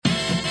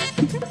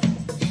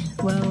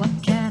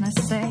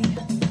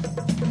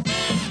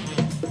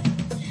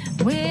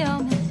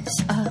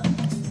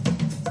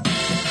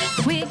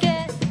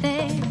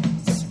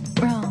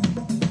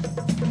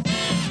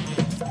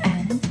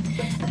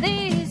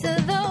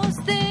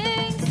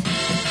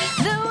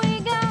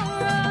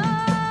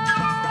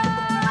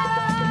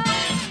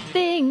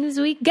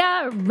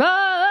got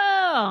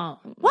wrong.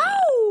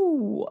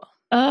 Whoa!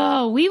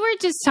 Oh, we were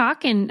just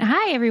talking.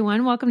 Hi,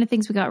 everyone. Welcome to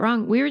Things We Got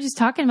Wrong. We were just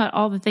talking about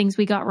all the things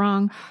we got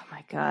wrong. Oh,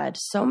 my God.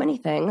 So many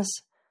things.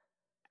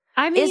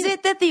 I mean, is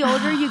it that the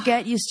older you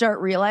get, you start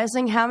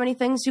realizing how many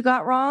things you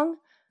got wrong?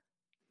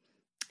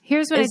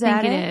 Here's what I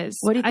think it is.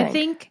 What do you think? I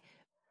think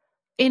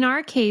in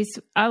our case,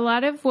 a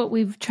lot of what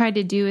we've tried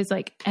to do is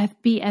like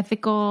be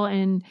ethical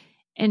and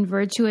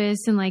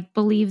virtuous and like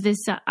believe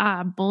this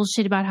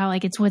bullshit about how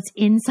like it's what's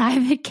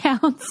inside that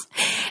counts.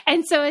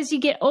 And so as you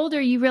get older,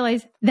 you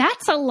realize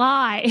that's a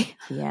lie.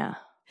 Yeah.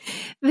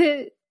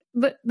 The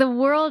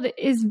world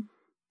is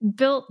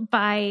built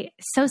by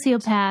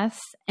sociopaths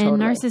and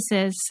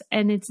narcissists,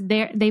 and it's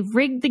there. They've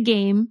rigged the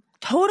game.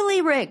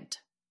 Totally rigged.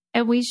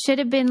 And we should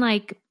have been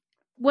like,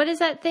 what is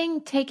that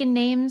thing? Taking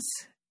names,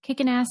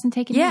 kicking ass and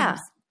taking names.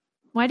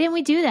 Why didn't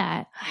we do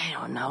that? I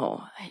don't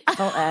know. I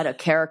felt out of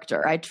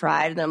character. I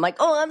tried, and I'm like,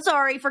 oh, I'm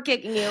sorry for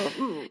kicking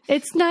you.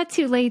 It's not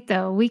too late,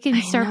 though. We can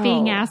start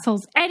being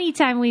assholes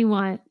anytime we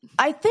want.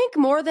 I think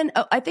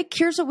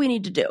here's what we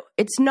need to do.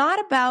 It's not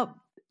about,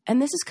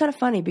 and this is kind of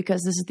funny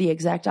because this is the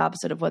exact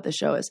opposite of what the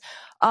show is.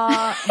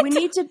 We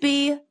need to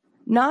be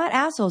not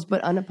assholes,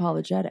 but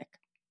unapologetic.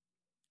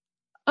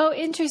 Oh,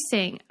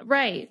 interesting.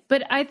 Right.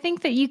 But I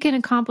think that you can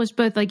accomplish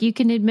both. Like you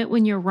can admit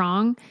when you're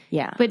wrong,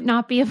 but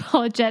not be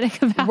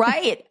apologetic about it.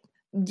 Right.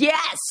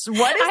 Yes.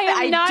 What is that?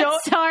 I'm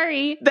not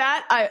sorry.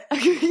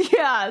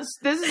 Yes.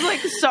 This is like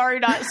sorry,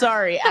 not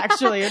sorry,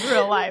 actually, in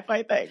real life,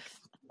 I think.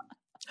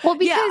 Well,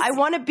 because I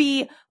want to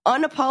be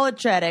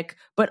unapologetic,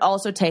 but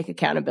also take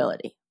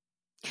accountability.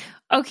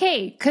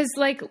 Okay. Because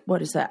like,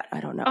 what is that? I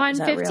don't know. On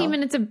 15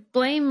 Minutes of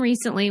Blame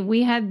recently,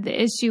 we had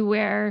the issue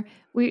where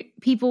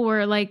people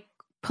were like,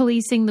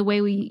 policing the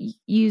way we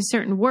use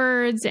certain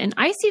words. And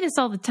I see this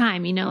all the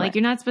time, you know, like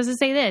you're not supposed to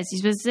say this, you're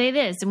supposed to say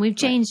this, and we've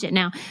changed it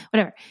now,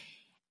 whatever.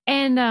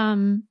 And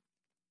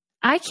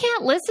I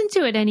can't listen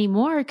to it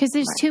anymore because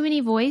there's too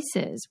many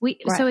voices.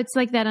 So it's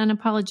like that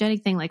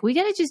unapologetic thing. Like we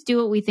got to just do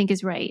what we think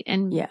is right.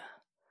 And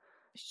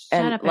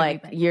shut up, like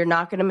everybody. You're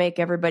not going to make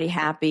everybody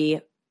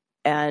happy.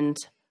 And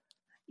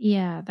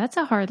that's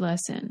a hard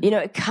lesson. You know,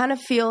 it kind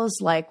of feels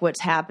like what's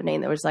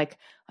happening. There was like,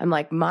 I'm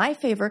like, my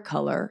favorite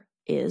color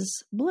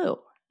is blue.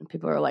 And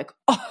people are like,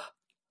 oh,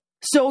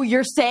 so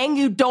you're saying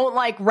you don't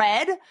like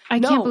red? I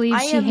can't believe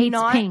she hates pink.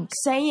 I am not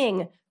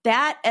saying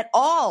that at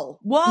all.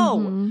 Whoa.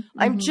 Mm-hmm,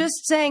 I'm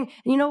just saying,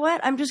 you know what?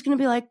 I'm just going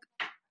to be like,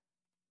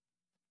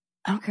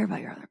 I don't care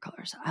about your other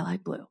colors. I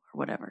like blue or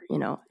whatever, you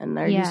know? And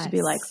there used to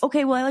be like,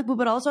 okay, well, I like blue,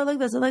 but also I like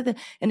this. I like that.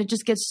 And it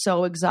just gets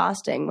so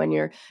exhausting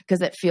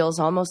because it feels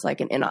almost like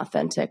an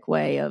inauthentic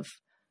way of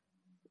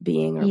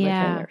being or living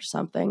or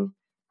something.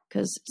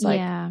 Because it's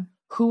like,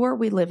 who are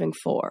we living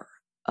for?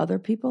 Other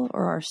people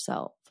or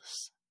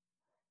ourselves?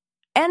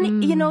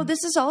 And, you know,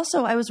 this is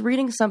also, I was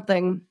reading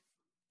something,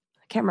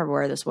 I can't remember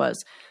where this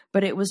was,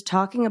 but it was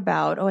talking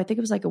about, I think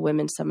it was like a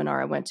women's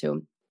seminar I went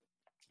to.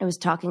 It was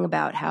talking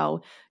about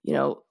how, you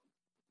know,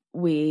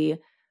 we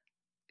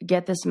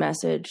get this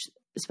message,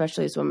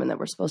 especially as women, that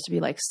we're supposed to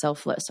be like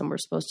selfless and we're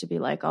supposed to be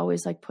like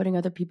always like putting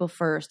other people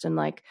first. And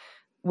like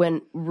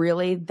when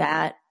really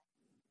that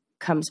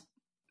comes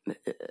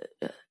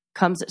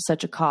at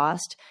such a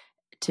cost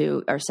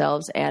to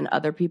ourselves and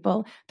other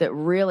people, that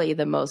really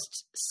the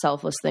most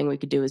selfless thing we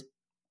could do is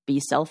be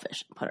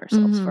selfish and put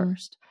ourselves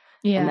first.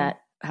 Yeah. And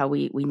that how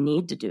we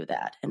need to do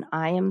that. And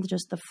I am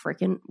just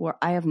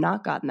I have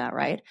not gotten that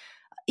right.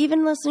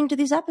 Even listening to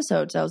these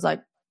episodes, I was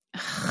like,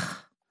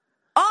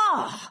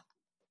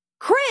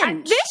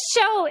 cringe. This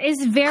show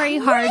is very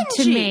hard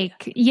to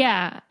make.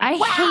 Yeah. I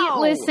hate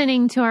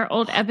listening to our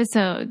old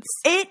episodes.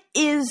 It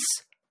is.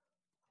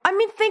 I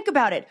mean, think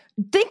about it.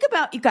 Think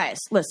about you guys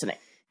listening.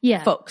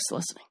 Yeah. Folks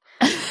listening.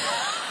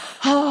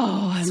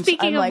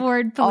 Speaking of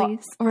word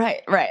police.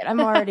 Right. I'm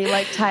already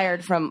like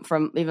tired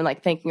from even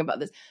like thinking about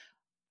this.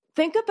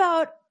 Think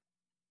about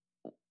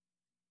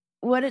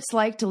what it's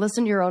like to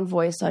listen to your own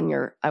voice on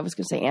your, I was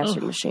going to say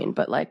answering machine,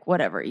 but like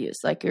whatever you use,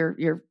 like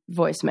your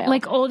voicemail.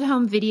 Like old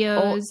home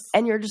videos.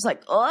 And you're just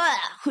like,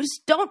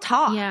 just don't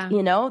talk. Yeah.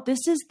 You know,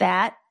 this is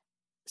that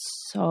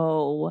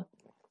so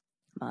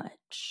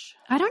much.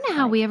 I don't know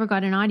how we ever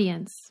got an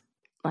audience.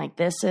 Like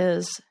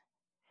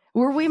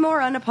were we more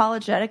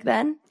unapologetic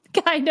then?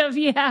 Kind of,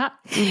 yeah.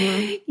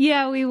 Mm-hmm.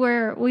 Yeah, we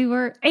were.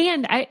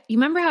 And you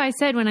remember how I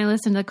said when I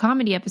listened to the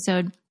comedy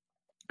episode,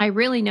 I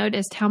really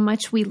noticed how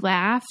much we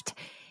laughed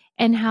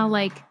and how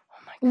like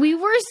we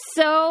were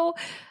so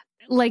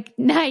like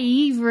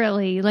naive,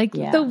 really. Like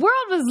the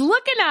world was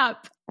looking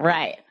up.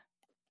 Right.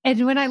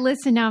 And when I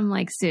listen now, I'm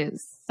like,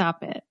 Suze,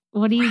 stop it.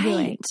 What are you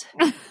doing?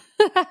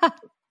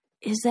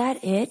 Is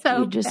that it?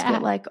 So you just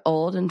get like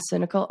old and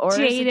cynical, or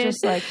jaded. Is it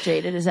just like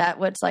jaded? Is that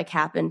what's like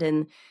happened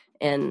in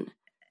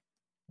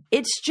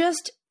it's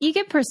just, you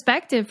get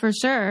perspective for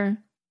sure.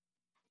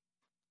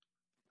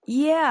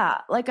 Yeah.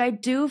 Like I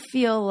do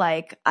feel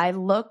like I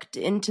looked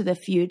into the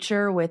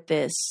future with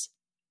this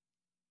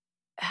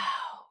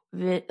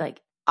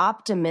like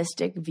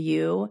optimistic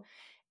view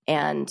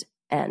and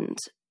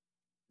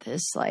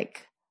this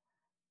like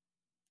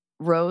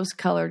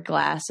rose-colored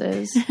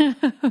glasses.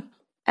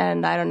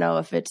 And I don't know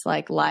if it's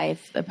like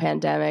life, the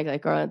pandemic,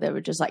 like, or they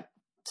would just like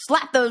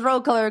slap those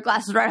rose-colored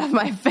glasses right off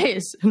my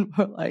face. And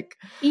we're like,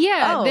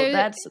 yeah, oh,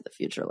 that's what the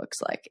future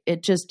looks like.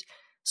 It just,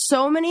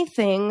 so many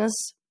things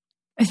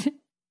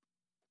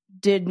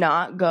did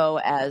not go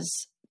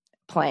as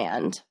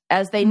planned,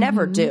 as they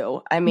never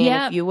do. I mean,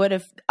 if you would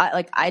have,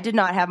 I did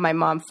not have my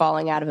mom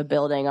falling out of a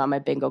building on my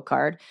bingo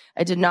card.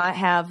 I did not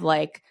have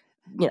like,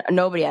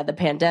 nobody had the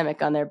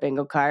pandemic on their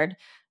bingo card.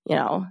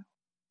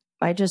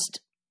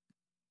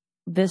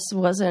 This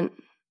wasn't.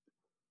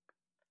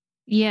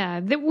 Yeah,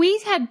 that we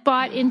had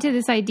bought into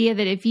this idea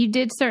that if you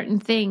did certain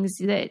things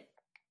that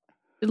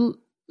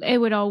it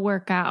would all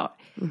work out.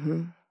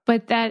 Mm-hmm.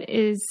 But that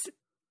is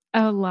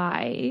a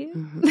lie.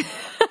 Mm-hmm.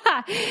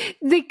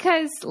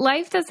 Because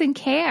life doesn't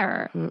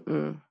care.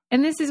 Mm-mm.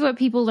 And this is what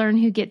people learn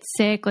who get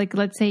sick. Like,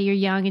 let's say you're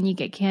young and you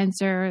get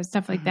cancer or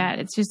stuff like that.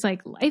 It's just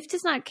like, life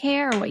does not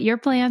care what your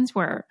plans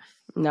were.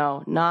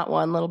 No, not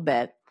one little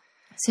bit.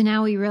 So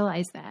now we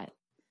realize that.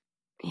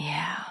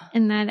 Yeah.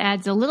 And that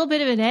adds a little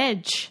bit of an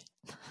edge.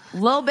 A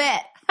little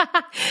bit.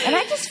 And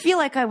I just feel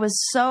like I was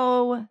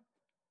so...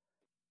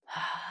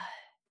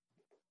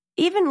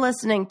 Even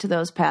listening to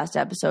those past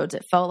episodes,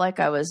 it felt like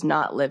I was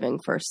not living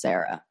for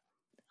Sarah.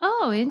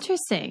 Oh,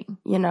 interesting.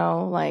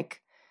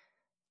 Like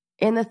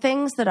in the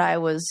things that I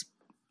was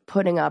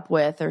putting up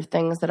with or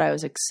things that I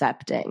was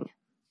accepting.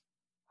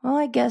 Well,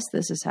 I guess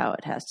this is how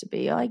it has to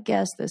be. I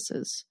guess this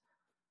is...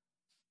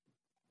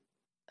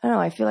 I don't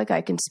know. I feel like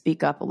I can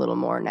speak up a little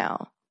more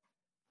now.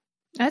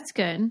 That's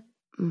good.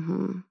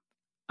 Mm-hmm.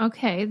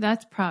 Okay,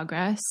 that's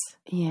progress.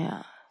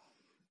 Yeah.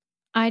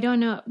 I don't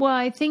know. Well,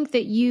 I think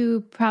that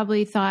you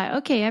probably thought,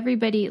 okay,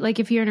 everybody, like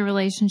if you're in a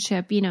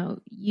relationship,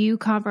 you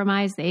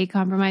compromise, they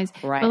compromise.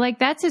 Right. But like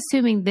that's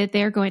assuming that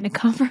they're going to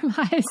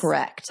compromise.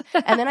 Correct.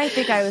 And then I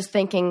think I was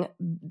thinking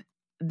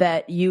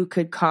that you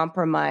could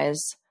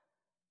compromise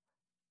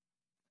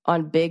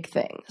on big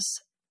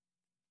things.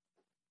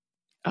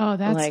 Oh,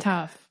 that's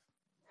tough.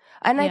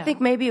 And I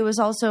think maybe it was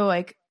also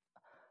like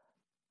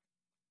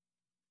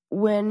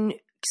when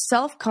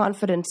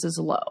self-confidence is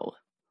low,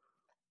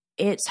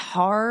 it's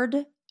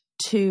hard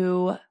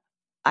to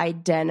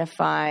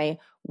identify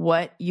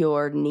what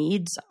your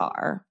needs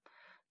are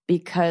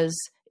because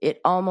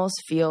it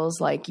almost feels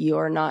like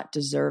you're not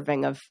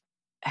deserving of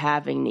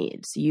having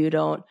needs.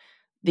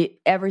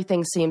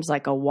 Everything seems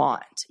like a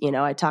want.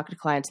 I talk to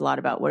clients a lot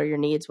about what are your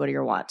needs? What are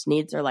your wants?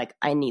 Needs are like,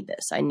 I need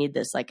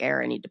this like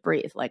air I need to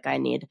breathe. Like I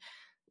need,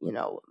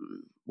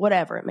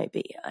 whatever it may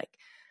be. Like,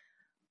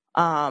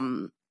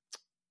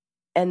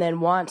 and then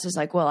wants is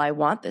like, well, I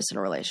want this in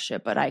a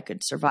relationship, but I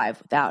could survive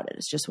without it.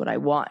 It's just what I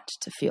want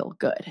to feel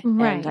good.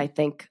 Right. And I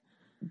think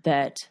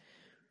that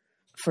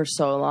for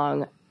so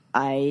long,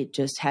 I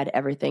just had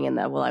everything in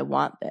the, well, I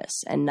want this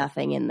and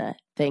nothing in the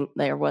thing.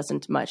 There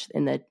wasn't much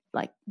in the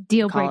like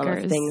deal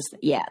breakers things.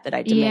 That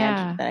I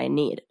demanded that I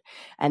needed.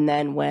 And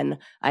then when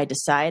I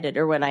decided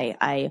or when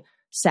I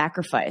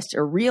sacrificed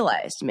or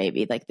realized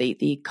maybe like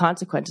the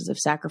consequences of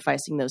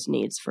sacrificing those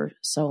needs for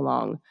so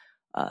long,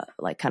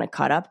 like kind of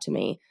caught up to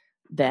me,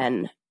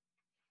 then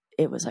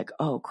it was like,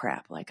 oh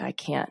crap, like I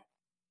can't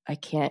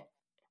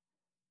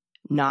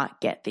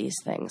not get these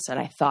things. And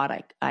I thought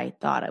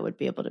I would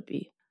be able to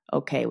be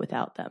okay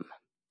without them.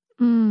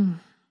 Mm.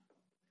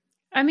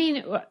 I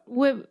mean,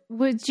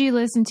 would you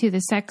listen to the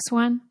sex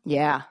one?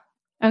 Yeah.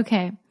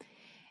 Okay.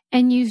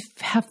 And you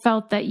have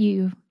felt that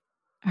you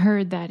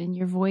heard that in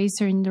your voice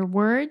or in your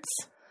words?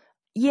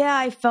 Yeah,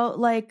 I felt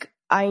like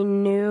I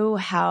knew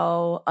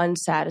how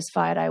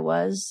unsatisfied I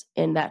was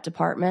in that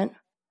department.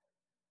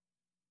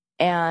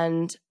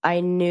 And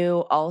I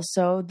knew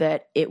also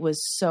that it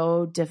was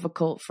so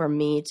difficult for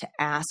me to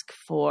ask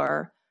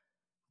for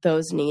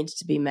those needs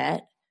to be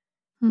met.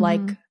 Mm-hmm.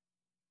 Like,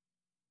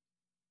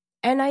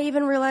 and I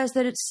even realized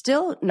that it's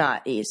still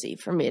not easy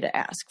for me to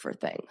ask for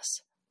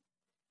things.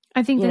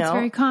 I think that's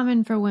very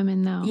common for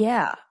women though.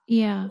 Yeah.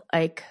 Yeah.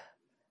 Like,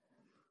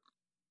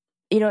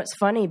 it's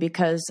funny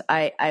because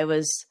I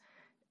was,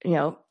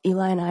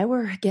 Eli and I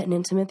were getting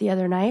intimate the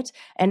other night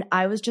and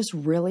I was just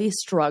really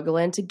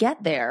struggling to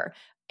get there.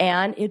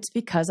 And it's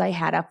because I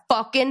had a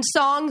fucking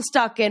song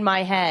stuck in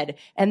my head.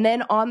 And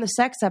then on the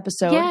sex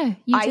episode,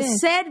 I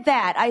said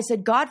that. I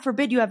said, God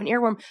forbid you have an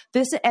earworm.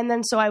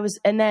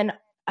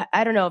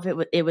 I don't know if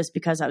it was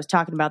because I was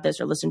talking about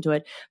this or listened to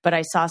it, but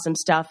I saw some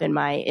stuff in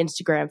my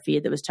Instagram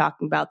feed that was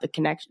talking about the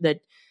connection,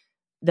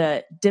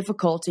 the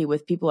difficulty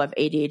with people who have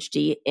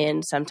ADHD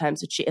in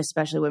sometimes,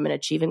 especially women,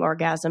 achieving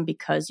orgasm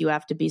because you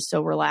have to be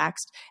so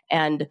relaxed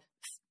and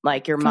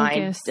like your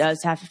mind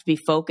does have to be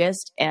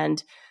focused.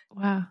 And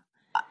wow.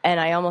 And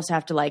I almost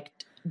have to like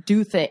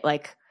do things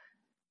like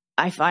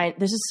I find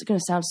this is going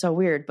to sound so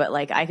weird, but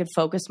like I could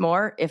focus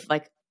more if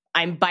like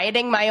I'm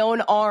biting my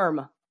own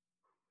arm.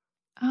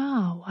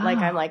 Oh, wow. Like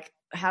I'm like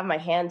have my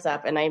hands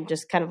up and I'm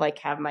just kind of like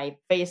have my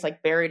face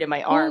like buried in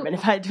my arm. And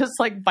if I just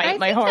like bite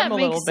my arm a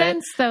little bit,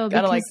 though,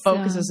 kind of like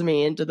focuses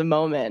me into the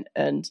moment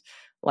and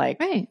like,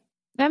 right.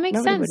 That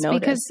makes sense would notice.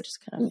 because it just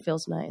kind of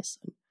feels nice.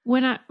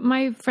 when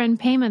my friend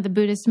Pema, the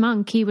Buddhist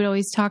monk, he would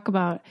always talk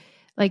about,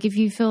 like, if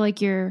you feel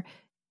like you're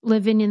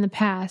living in the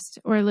past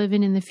or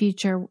living in the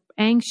future,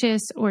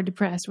 anxious or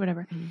depressed,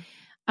 whatever,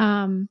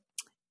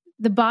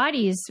 the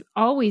body is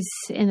always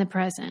in the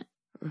present.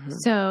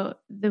 So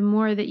the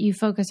more that you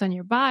focus on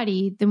your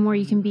body, the more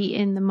you can be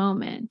in the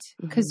moment,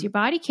 because your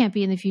body can't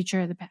be in the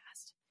future or the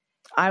past.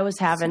 I was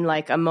having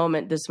like a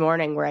moment this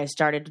morning where I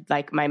started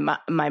like my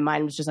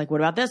mind was just like,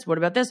 what about this? What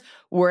about this?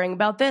 Worrying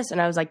about this. And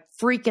I was like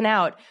freaking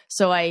out.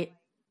 So I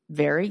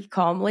very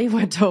calmly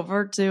went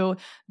over to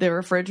the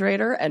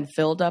refrigerator and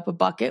filled up a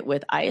bucket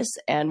with ice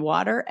and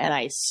water. And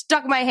I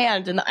stuck my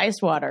hand in the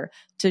ice water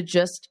to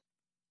just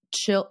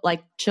chill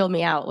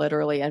me out,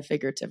 literally and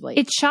figuratively.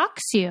 It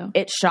shocks you.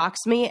 It shocks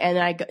me. And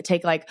then I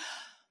take like,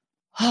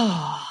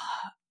 oh,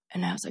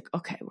 and I was like,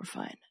 okay, we're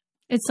fine.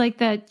 It's like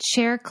that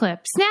chair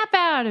clip. Snap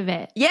out of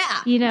it.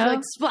 Yeah. You know?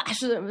 Like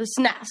slaps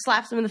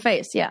them in the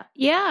face. Yeah.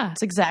 Yeah.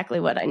 That's exactly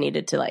what I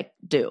needed to like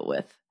do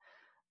with.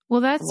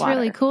 Well, that's water.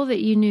 really cool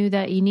that you knew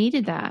that you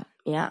needed that.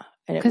 Yeah.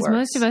 Because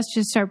most of us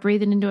just start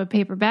breathing into a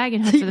paper bag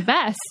and hope for the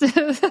best.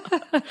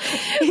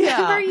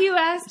 Remember you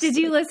asked, did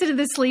you listen to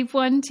the sleep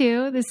one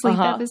too? The sleep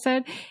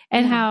episode?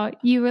 And how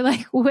you were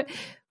like, what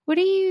are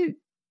you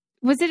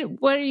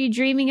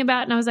dreaming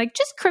about? And I was like,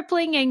 just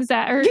crippling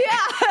anxiety.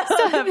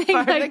 Something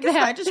like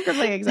that. Just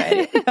crippling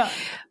anxiety. Yeah.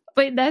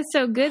 But that's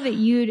so good that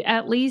you'd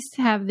at least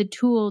have the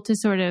tool to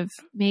sort of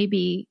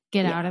maybe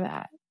get out of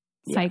that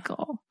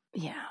cycle.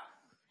 Yeah.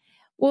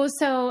 Well,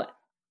 so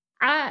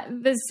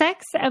the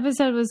sex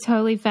episode was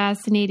totally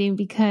fascinating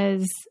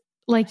because,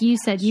 like you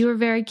said, you were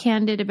very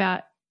candid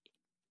about,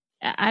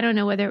 I don't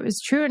know whether it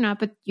was true or not,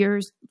 but your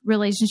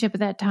relationship at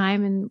that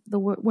time and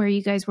where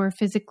you guys were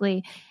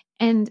physically.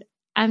 And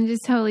I'm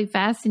just totally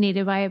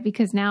fascinated by it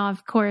because now,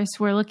 of course,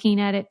 we're looking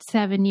at it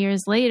 7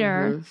 years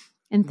later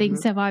and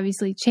things have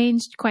obviously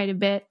changed quite a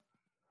bit.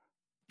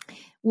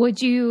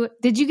 Did you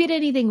get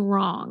anything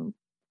wrong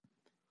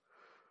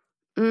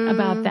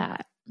about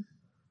that?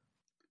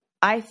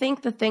 I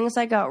think the things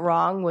I got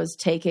wrong was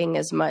taking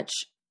as much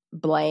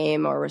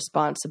blame or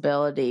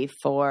responsibility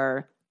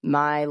for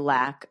my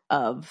lack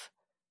of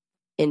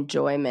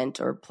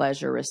enjoyment or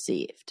pleasure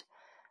received.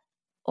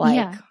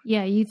 Like,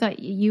 yeah, you thought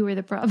you were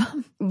the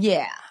problem.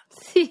 Yeah.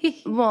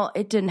 Well,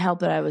 it didn't help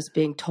that I was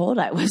being told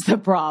I was the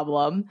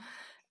problem.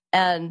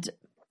 And,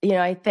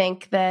 I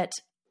think that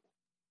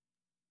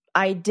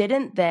I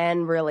didn't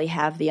then really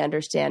have the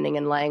understanding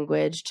and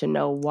language to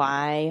know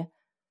why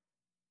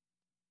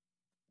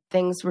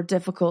things were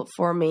difficult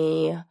for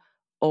me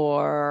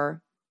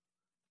or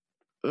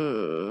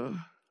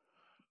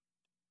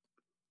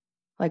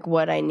like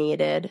what I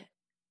needed,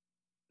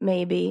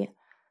 maybe.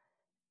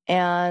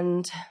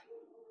 And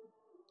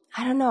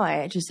I don't know.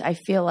 I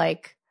feel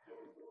like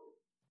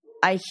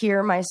I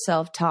hear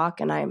myself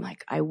talk and I'm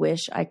like, I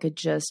wish I could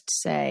just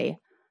say,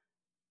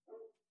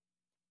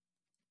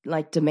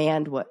 like,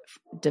 demand what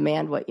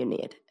you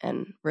need.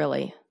 And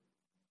really,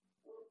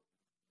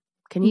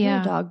 can you hear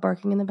a dog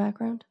barking in the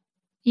background?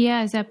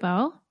 Yeah. Is that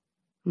Bo?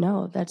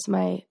 No, that's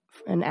my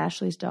and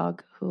Ashley's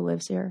dog who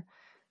lives here.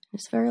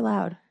 It's very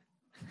loud.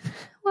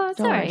 Well, it's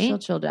all right. She'll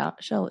chill down.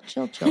 She'll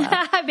chill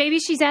out. Maybe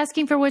she's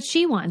asking for what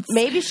she wants.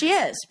 Maybe she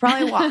is.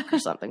 Probably walk or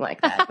something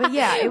like that. But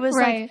yeah, it was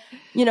like,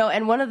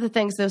 and one of the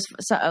things, there's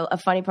a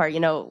funny part,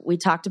 we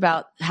talked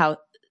about how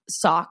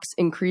socks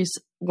increase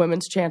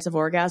women's chance of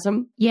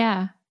orgasm.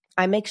 Yeah.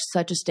 I make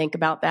such a stink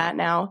about that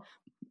now.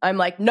 I'm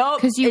like,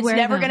 nope, it's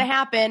never going to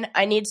happen.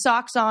 I need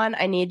socks on.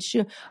 I need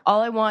shoes.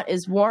 All I want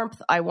is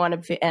warmth. I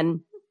want to,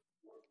 and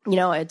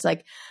it's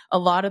like a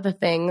lot of the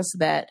things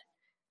that,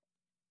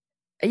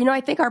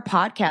 I think our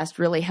podcast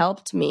really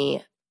helped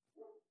me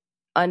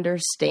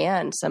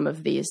understand some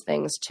of these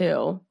things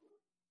too.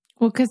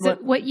 Well, because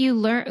what you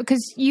learn,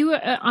 because you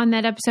on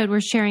that episode were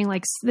sharing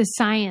like the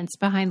science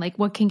behind like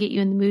what can get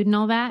you in the mood and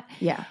all that.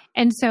 Yeah.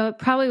 And so it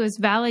probably was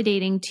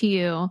validating to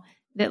you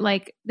that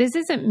like, this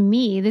isn't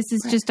me. This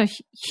is just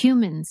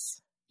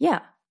humans.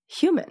 Yeah.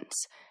 Humans.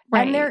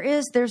 Right.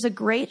 And there's a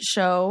great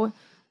show.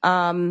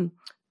 What's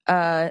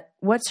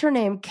her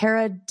name?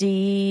 Cara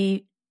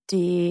the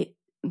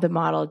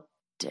model.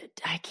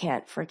 I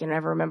can't freaking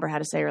ever remember how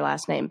to say her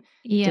last name.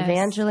 Yes.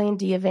 Evangeline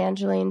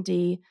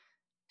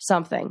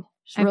something.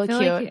 She's really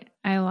cute. Like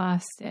I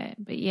lost it,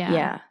 but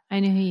yeah, I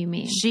know who you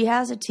mean. She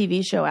has a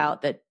TV show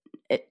out that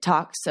it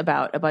talks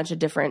about a bunch of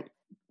different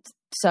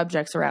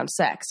subjects around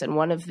sex. And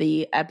one of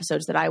the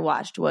episodes that I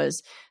watched was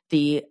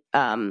the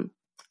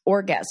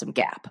orgasm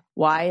gap.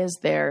 Why is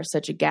there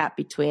such a gap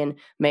between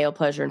male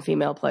pleasure and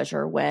female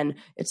pleasure when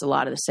it's a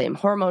lot of the same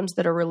hormones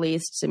that are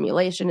released?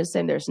 Stimulation is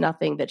same. There's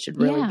nothing that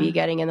should really be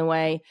getting in the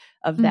way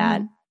of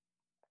that.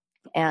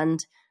 And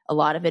a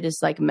lot of it is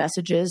like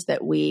messages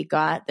that we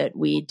got that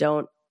we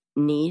don't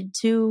need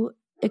to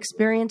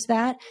experience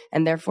that.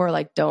 And therefore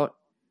like don't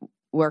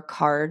work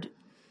hard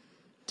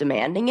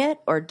demanding it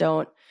or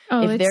don't.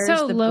 Oh, if there's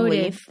so the loaded.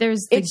 Belief,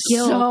 there's the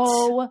guilt.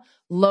 So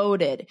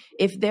loaded.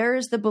 If there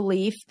is the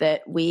belief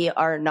that we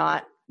are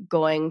not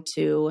going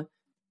to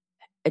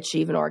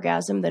achieve an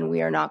orgasm, then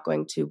we are not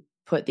going to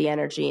put the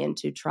energy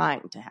into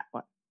trying to have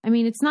one. I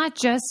mean, it's not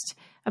just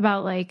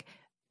about like,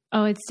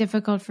 oh, it's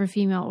difficult for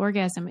female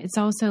orgasm. It's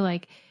also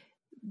like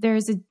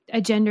there's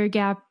a gender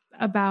gap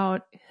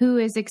about who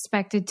is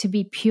expected to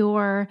be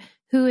pure,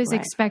 who is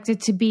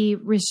expected to be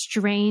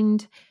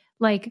restrained.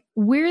 Like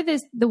we're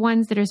the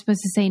ones that are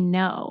supposed to say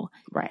no.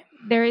 Right.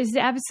 There is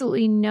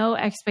absolutely no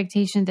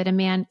expectation that a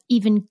man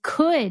even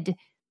could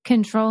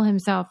control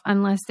himself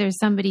unless there's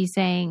somebody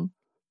saying,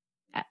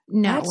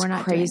 no, we're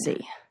not crazy. Doing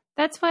that.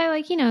 That's why,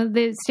 like,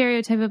 the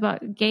stereotype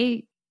about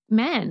gay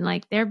men,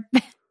 like they're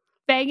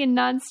begging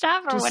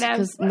nonstop or whatever.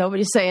 Because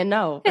nobody's saying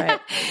no, right?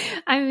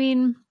 I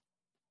mean,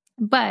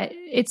 but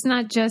it's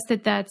not just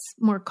that that's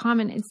more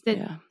common. It's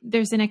that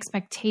there's an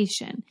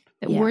expectation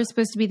that we're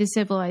supposed to be the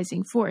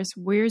civilizing force.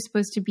 We're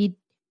supposed to be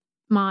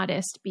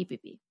modest,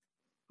 BBB.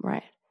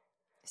 Right.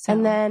 So.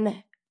 And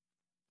then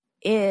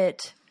there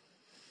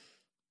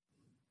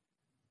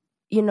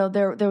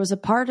was a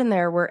part in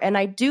there where, and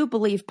I do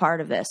believe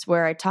part of this,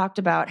 where I talked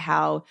about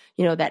how,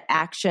 that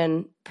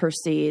action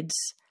precedes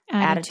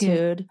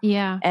attitude.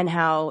 Yeah. And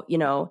how,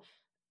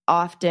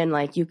 often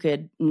like you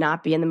could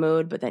not be in the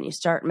mood, but then you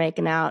start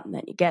making out and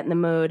then you get in the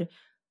mood.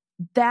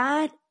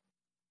 That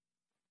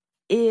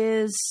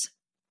is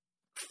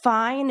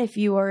fine if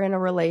you are in a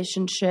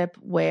relationship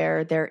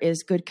where there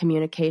is good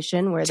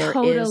communication, where there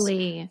is,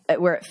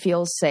 where it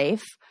feels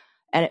safe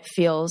and it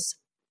feels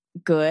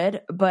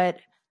good. But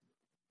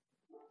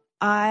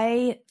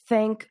I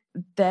think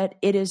that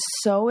it is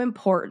so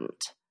important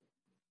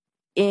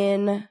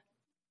in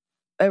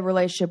a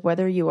relationship,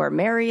 whether you are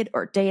married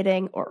or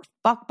dating or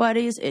fuck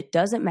buddies, it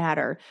doesn't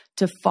matter,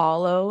 to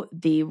follow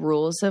the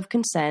rules of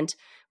consent,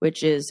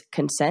 which is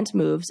consent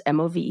moves,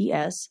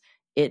 MOVES.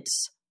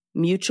 It's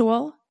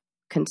mutual.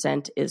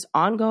 Consent is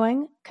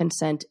ongoing.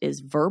 Consent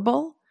is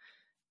verbal,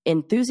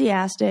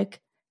 enthusiastic,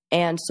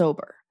 and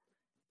sober.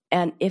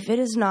 And if it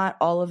is not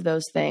all of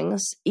those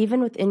things, even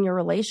within your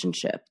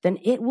relationship, then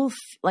it will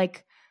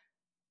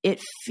it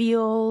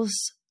feels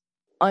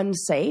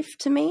unsafe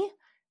to me.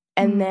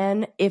 And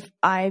then if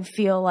I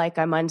feel like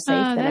I'm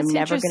unsafe, then I'm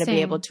never going to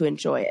be able to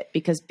enjoy it,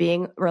 because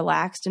being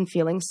relaxed and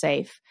feeling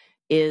safe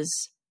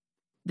is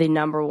the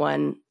number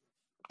one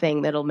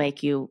thing that'll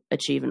make you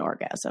achieve an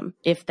orgasm,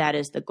 if that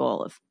is the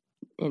goal of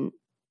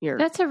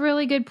That's a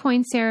really good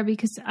point, Sarah,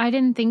 because I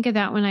didn't think of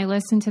that when I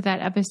listened to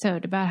that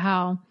episode about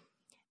how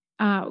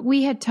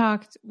we had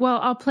talked. Well,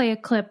 I'll play a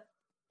clip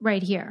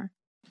right here.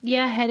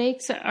 Yeah,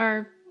 headaches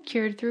are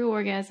cured through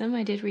orgasm.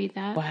 I did read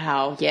that.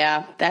 Wow.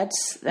 Yeah.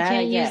 That's that. You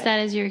can't use that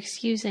as your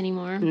excuse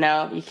anymore.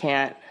 No, you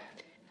can't.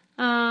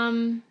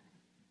 And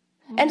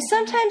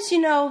sometimes,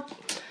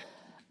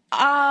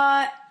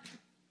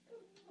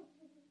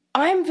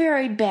 I'm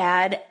very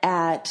bad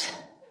at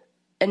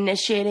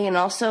initiating, and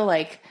also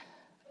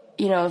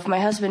if my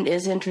husband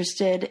is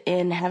interested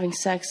in having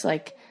sex, I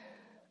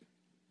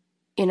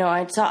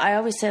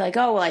always say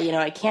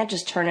I can't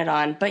just turn it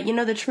on. But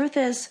the truth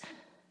is,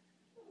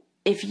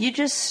 if you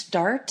just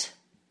start,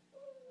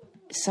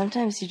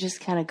 sometimes you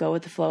just kind of go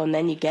with the flow, and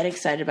then you get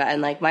excited about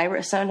it.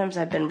 And sometimes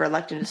I've been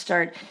reluctant to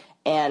start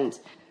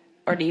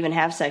or to even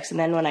have sex. And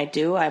then when I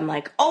do, I'm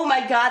like, oh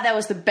my God, that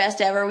was the best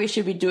ever. We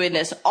should be doing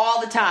this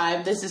all the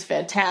time. This is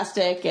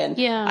fantastic. And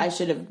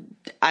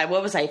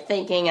what was I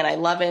thinking? And I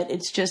love it.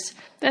 It's just,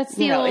 that's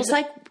the old, it's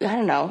I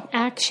don't know.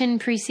 Action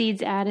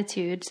precedes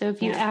attitude. So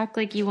if you act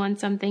like you want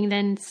something,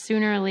 then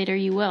sooner or later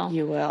you will.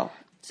 You will.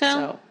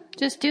 So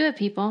just do it,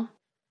 people.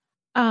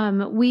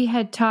 We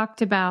had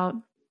talked about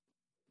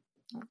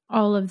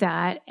all of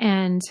that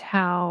and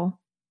how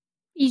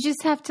you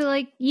just have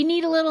to you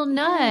need a little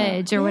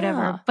nudge or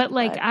whatever. But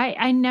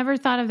I never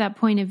thought of that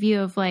point of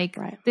view of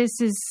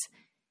this is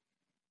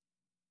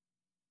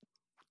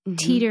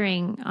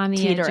teetering on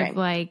the edge of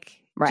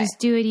just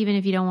do it even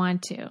if you don't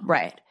want to.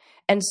 Right.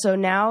 And so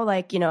now,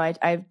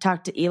 I've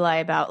talked to Eli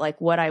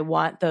about what I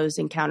want those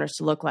encounters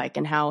to look like,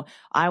 and how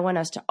I want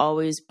us to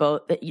always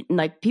both,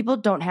 people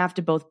don't have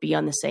to both be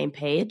on the same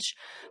page,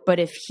 but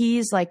if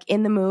he's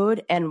in the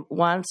mood and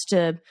wants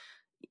to,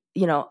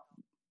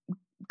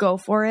 go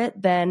for it,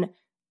 then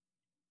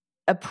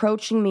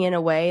approaching me in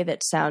a way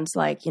that sounds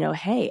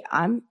hey,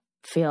 I'm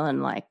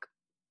feeling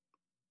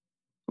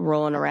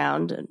rolling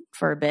around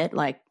for a bit,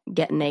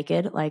 getting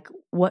naked.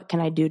 What can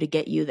I do to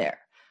get you there?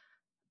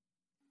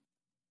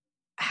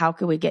 How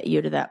can we get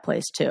you to that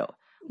place too?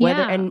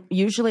 And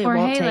usually it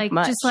won't take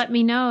much. Just let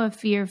me know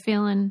if you're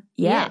feeling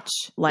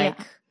itch.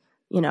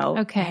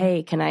 Okay.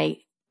 Hey, can I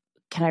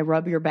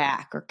rub your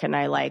back, or can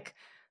I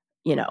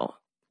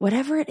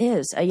whatever it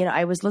is.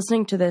 I was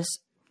listening to this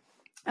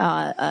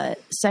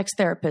sex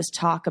therapist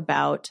talk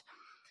about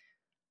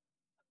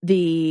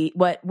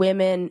what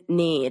women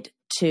need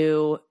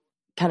to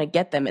kind of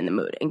get them in the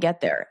mood and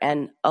get there.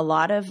 And a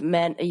lot of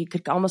men, you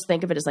could almost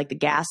think of it as the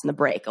gas and the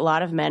brake. A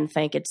lot of men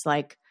think it's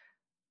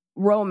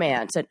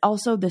romance. And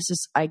also this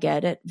is, I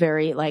get it,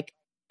 very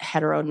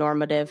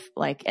heteronormative,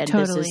 and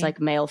totally. This is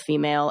male,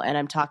 female. And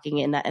I'm talking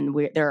in that, and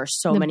there are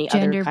so many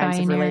other kinds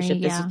of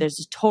relationships.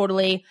 There's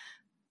totally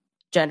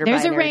gender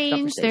there's binary a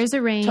range. There's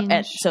a range.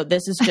 And so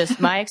this is just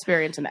my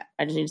experience in that.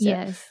 I just need to say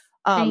yes.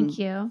 Thank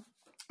you.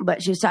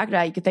 But she was talking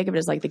about, you could think of it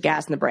as like the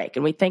gas and the brake.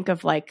 And we think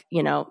of like,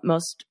 you know,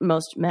 most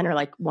men are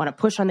like, want to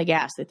push on the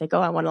gas. They think,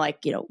 oh, I want to like,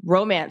 you know,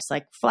 romance,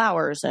 like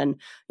flowers and,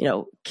 you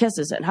know,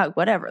 kisses and hug,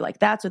 whatever. Like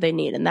that's what they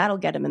need. And that'll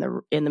get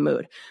them in the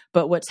mood.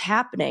 But what's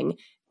happening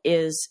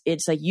is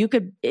it's like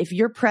if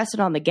you're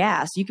pressing on the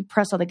gas, you could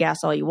press on the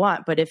gas all you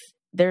want. But if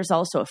there's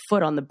also a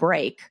foot on the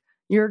brake,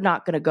 you're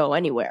not going to go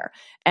anywhere.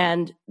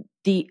 And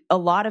a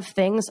lot of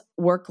things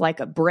work like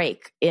a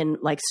brake in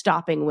like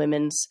stopping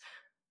women's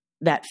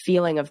that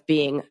feeling of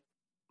being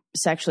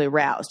sexually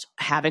aroused,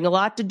 having a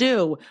lot to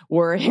do,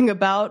 worrying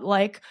about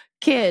like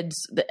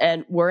kids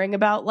and worrying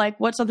about like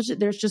what's other,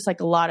 there's just like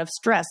a lot of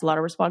stress, a lot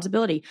of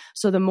responsibility.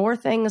 So the more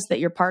things that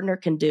your partner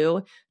can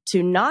do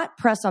to not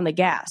press on the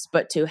gas,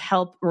 but to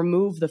help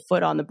remove the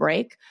foot on the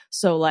brake.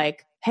 So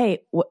like,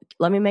 hey,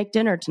 let me make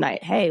dinner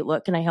tonight. Hey,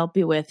 what can I help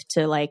you with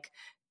to like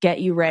get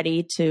you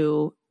ready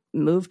to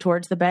move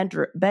towards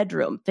the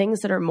bedroom, things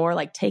that are more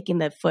like taking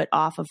the foot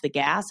off of the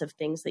gas of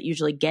things that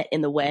usually get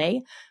in the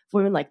way for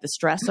women, like the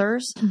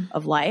stressors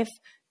of life.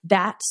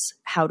 That's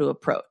how to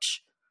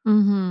approach.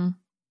 Mm-hmm.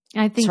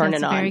 I think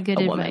that's very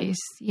good advice.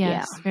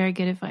 Yes, yeah. Very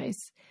good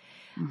advice.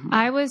 Mm-hmm.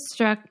 I was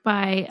struck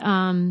by,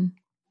 and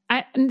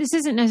this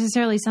isn't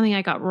necessarily something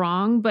I got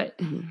wrong, but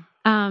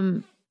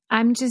I'm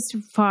just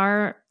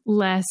far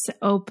less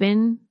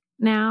open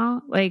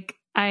now.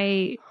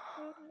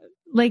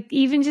 Like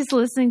even just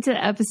listening to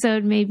the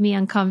episode made me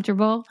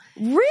uncomfortable.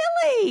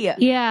 Really?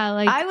 Yeah.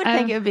 Like I would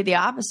think it would be the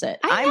opposite.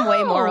 I'm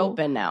way more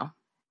open now.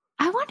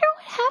 I wonder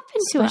what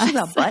happened to us.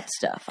 Especially about butt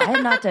stuff. I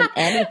had not done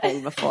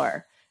anything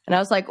before. And I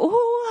was like,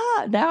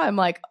 oh, now I'm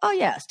like, oh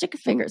yeah, stick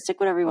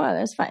whatever you want.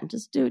 That's fine.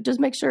 Just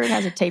make sure it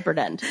has a tapered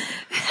end.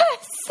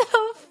 That's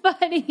so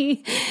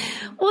funny.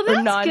 Well,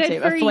 that's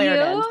good for a flared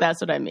you. end. That's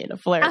what I mean. A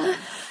flared end.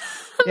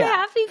 I'm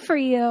happy for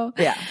you.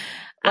 Yeah.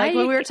 Like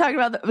when we were talking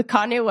about the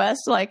Kanye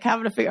West, like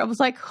having a finger, I was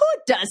like, who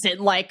doesn't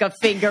like a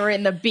finger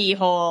in the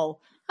beehole?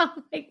 Oh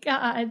my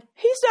God.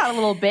 He's not a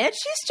little bitch.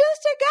 He's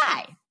just a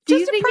guy. Do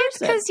you think it's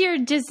because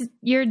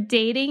you're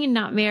dating and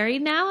not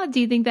married now? Do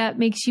you think that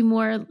makes you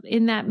more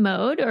in that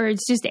mode, or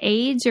it's just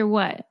age, or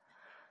what?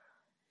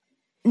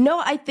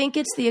 No, I think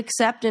it's the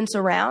acceptance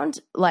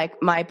around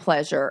like my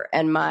pleasure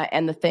and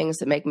the things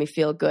that make me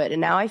feel good. And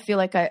now I feel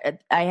like I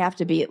have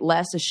to be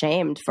less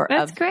ashamed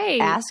of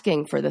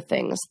asking for the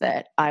things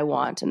that I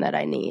want and that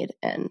I need.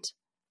 And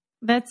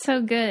that's so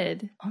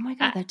good. Oh my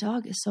God, that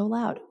dog is so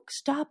loud.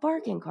 Stop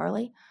barking,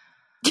 Carly.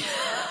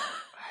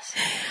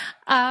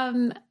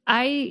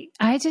 I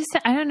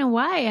don't know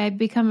why I've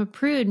become a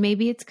prude.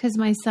 Maybe it's because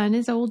my son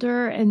is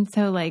older. And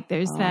so like,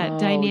 there's that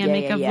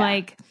dynamic of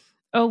like,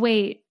 oh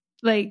wait,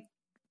 like,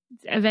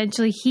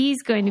 eventually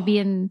he's going to be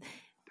in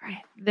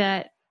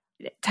that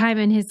time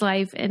in his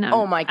life. And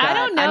oh my God, I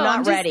don't know. I'm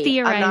not ready.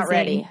 I'm not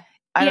ready.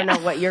 I don't know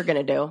what you're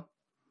going to do.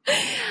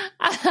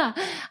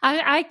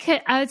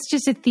 It's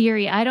just a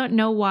theory. I don't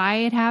know why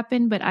it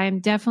happened, but I'm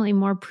definitely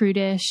more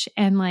prudish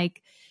and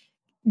like,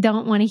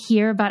 don't want to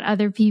hear about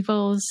other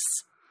people's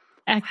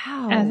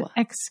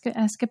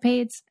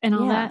escapades and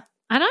all that.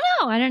 I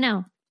don't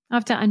know. I'll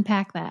have to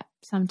unpack that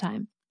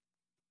sometime.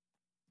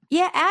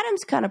 Yeah,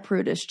 Adam's kind of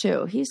prudish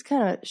too. He's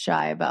kind of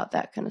shy about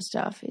that kind of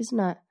stuff. He's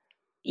not.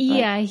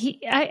 Yeah,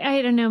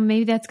 I don't know.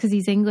 Maybe that's because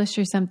he's English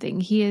or something.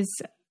 He is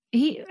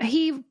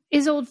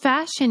old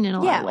fashioned in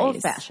a lot of ways. Yeah,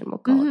 old fashioned. We'll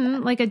call it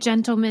that. Like a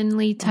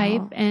gentlemanly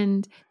type,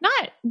 and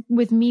not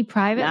with me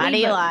privately. Not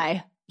Eli.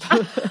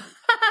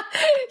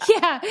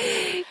 Yeah,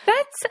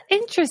 that's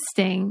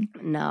interesting.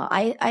 No,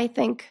 I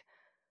think.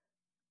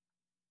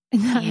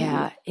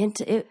 Yeah,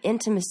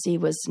 intimacy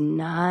was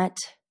not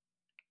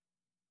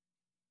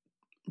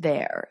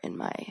there in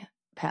my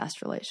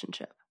past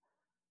relationship.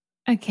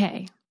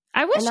 Okay.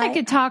 I wish I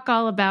could talk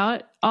all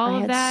about all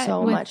of that. I had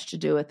so much to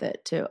do with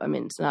it too. I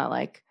mean, it's not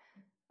like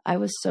I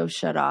was so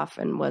shut off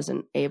and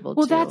wasn't able to.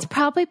 Well, that's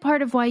probably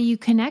part of why you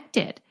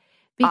connected.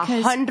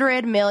 Because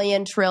 100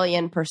 million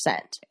trillion %.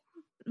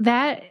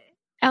 That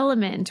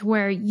element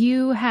where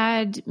you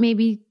had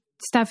maybe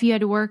stuff you had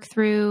to work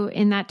through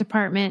in that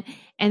department,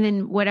 and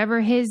then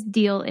whatever his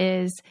deal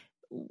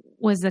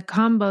was the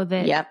combo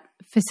that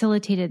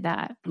facilitated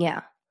that.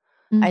 Yeah.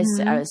 Mm-hmm.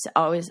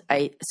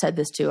 I said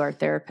this to our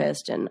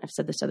therapist, and I've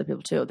said this to other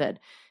people too, that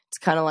it's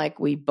kind of like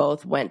we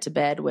both went to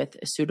bed with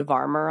a suit of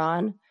armor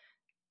on,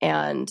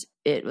 and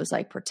it was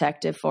like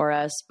protective for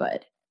us.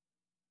 But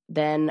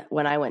then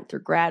when I went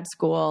through grad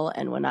school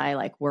and when I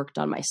like worked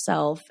on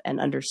myself and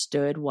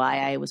understood why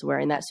I was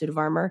wearing that suit of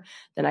armor,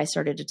 then I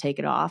started to take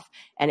it off,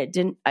 and it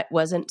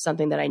wasn't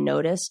something that I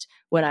noticed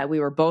when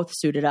we were both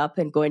suited up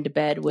and going to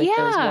bed with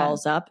those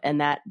walls up, and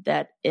that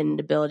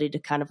inability to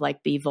kind of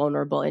like be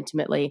vulnerable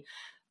intimately.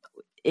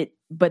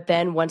 But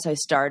then once I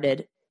was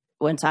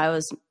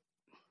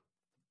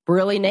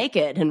really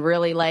naked and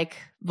really like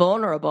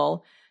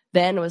vulnerable,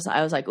 then I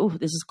was like, oh,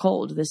 this is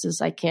cold.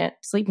 I can't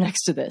sleep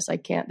next to this.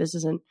 This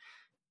isn't.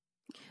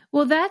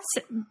 Well, that's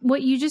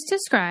what you just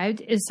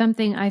described is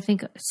something I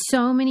think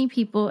so many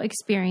people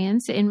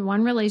experience in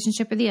one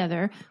relationship or the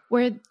other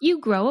where you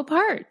grow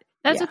apart.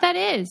 That's what that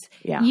is.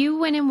 Yeah. You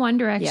went in one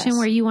direction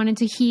where you wanted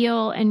to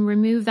heal and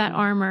remove that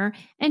armor,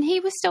 and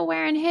he was still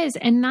wearing his.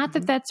 And not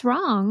that that's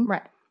wrong.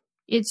 Right.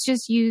 It's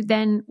just you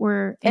then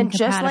were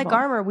incompatible. And just like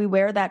armor, we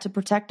wear that to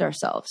protect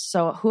ourselves.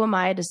 So who am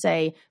I to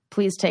say,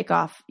 please take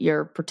off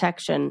your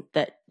protection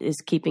that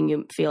is keeping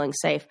you feeling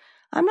safe?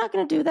 I'm not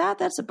going to do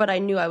that. But I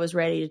knew I was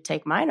ready to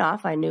take mine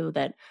off. I knew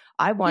that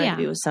I wanted to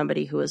be with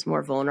somebody who was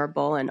more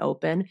vulnerable and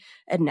open.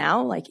 And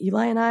now, like,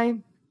 Eli and I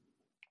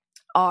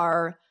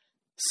are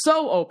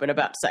so open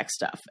about sex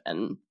stuff.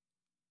 And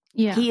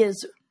he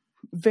is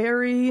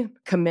very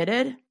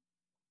committed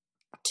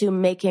to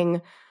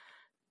making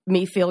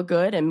me feel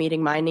good and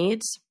meeting my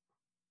needs,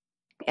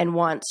 and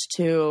wants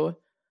to,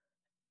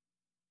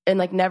 and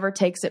like never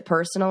takes it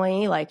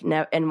personally, like,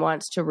 and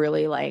wants to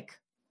really, like,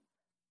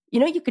 you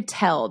know, you could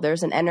tell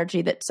there's an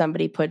energy that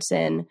somebody puts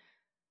in.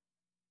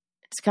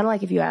 It's kind of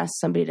like if you ask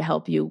somebody to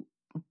help you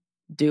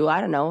do,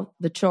 I don't know,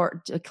 the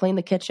chore, to clean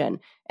the kitchen,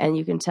 and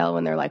you can tell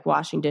when they're like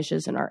washing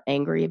dishes and are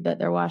angry that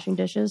they're washing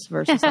dishes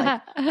versus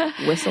like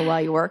whistle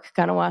while you work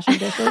kind of washing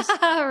dishes.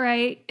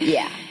 Right.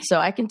 Yeah. So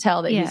I can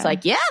tell that he's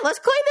like, yeah, let's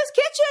clean this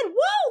kitchen.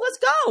 Whoa, let's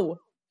go.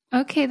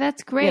 Okay,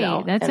 that's great. You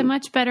know, that's a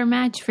much better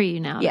match for you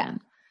now. Yeah.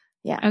 Then.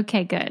 Yeah.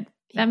 Okay, good.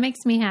 That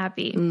makes me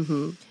happy.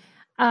 Mm-hmm.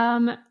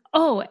 And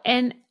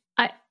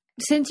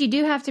since you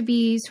do have to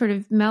be sort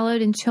of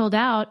mellowed and chilled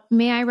out,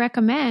 may I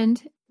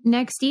recommend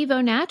Next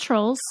Evo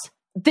Naturals?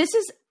 This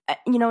is,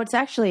 you know, it's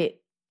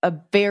actually a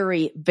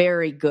very,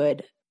 very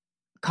good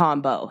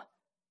combo.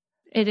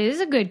 It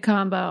is a good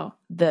combo.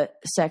 The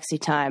Sexy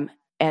Time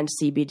and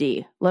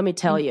CBD. Let me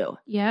tell you.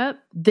 Yep.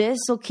 This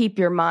will keep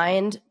your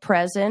mind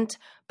present,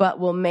 but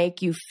will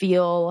make you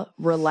feel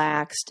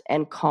relaxed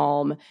and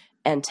calm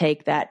and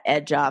take that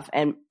edge off,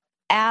 and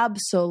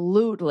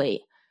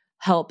absolutely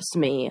helps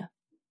me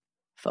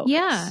focus.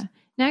 Yeah.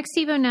 Next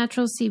Evo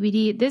Natural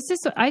CBD.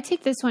 I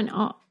take this one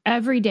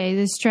every day,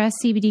 the stress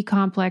CBD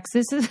complex.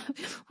 This is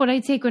what I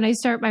take when I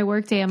start my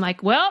workday. I'm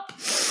like, well,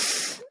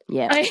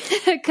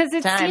 because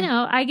it's, you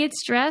know, I get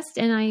stressed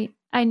and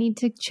I need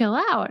to chill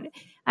out.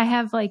 I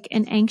have like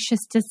an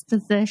anxious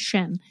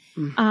disposition.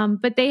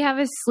 But they have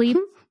a sleep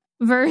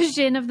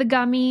version of the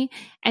gummy,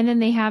 and then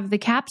they have the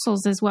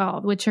capsules as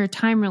well, which are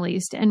time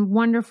released and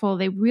wonderful.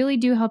 They really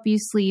do help you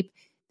sleep.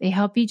 They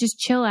help you just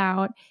chill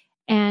out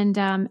and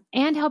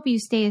help you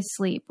stay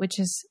asleep, which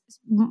is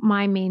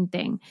my main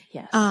thing.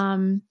 Yes.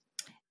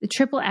 The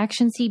triple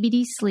action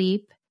CBD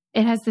sleep.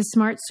 It has the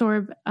Smart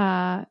Sorb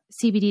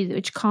CBD,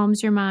 which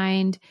calms your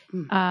mind,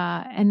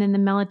 and then the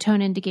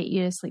melatonin to get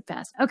you to sleep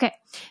fast. Okay.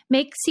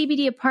 Make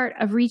CBD a part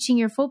of reaching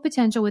your full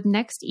potential with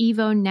Next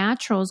Evo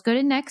Naturals. Go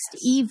to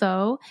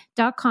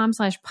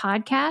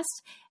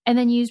nextevo.com/podcast and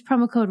then use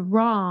promo code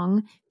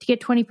WRONG to get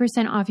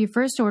 20% off your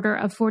first order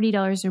of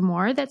 $40 or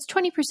more. That's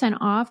 20%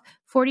 off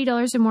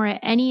 $40 or more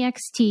at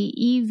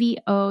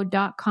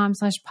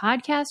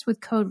nextevo.com/podcast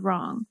with code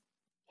WRONG.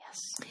 Yes.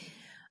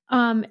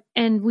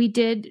 And we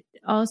did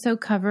also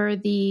cover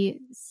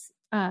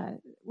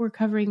we're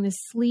covering the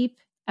sleep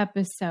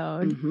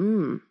episode.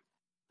 Mm-hmm.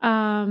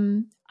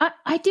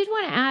 I did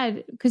want to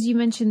add, because you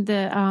mentioned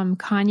the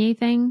Kanye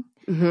thing,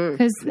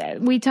 because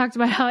we talked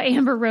about how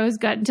Amber Rose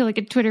got into like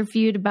a Twitter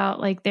feud about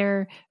like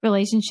their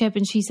relationship,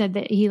 and she said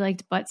that he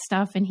liked butt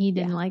stuff and he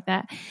didn't like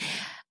that.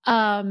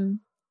 I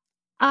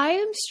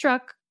am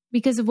struck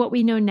because of what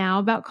we know now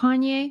about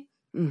Kanye,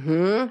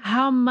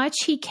 how much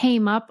he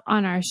came up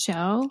on our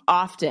show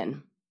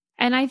often.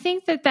 And I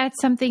think that that's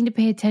something to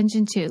pay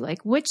attention to.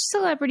 Like, which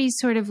celebrities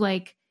sort of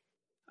like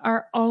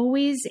are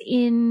always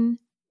in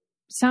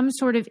some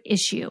sort of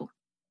issue?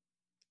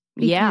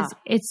 Because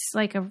it's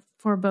like a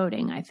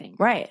foreboding, I think.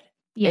 Right.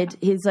 Yeah.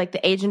 He's like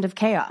the agent of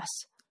chaos.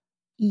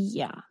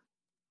 Yeah.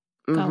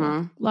 Got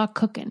a lot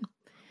cooking.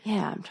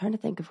 Yeah. I'm trying to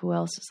think of who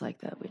else is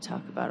like that we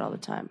talk about all the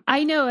time.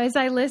 I know. As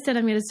I listen,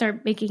 I'm going to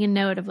start making a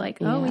note of like,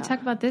 we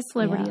talk about this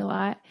celebrity a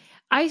lot.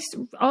 I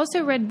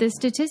also read the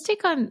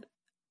statistic on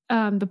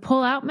the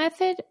pull-out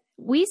method.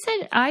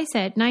 I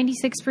said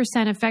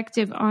 96%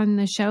 effective on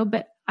the show,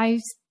 but I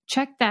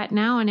checked that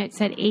now and it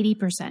said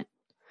 80%.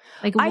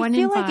 Like one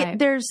in five. I feel like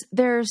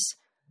there's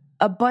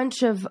a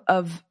bunch of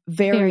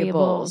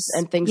variables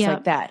and things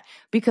like that.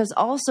 Because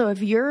also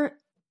if you're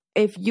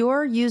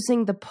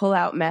using the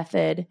pull-out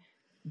method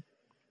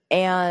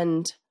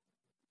and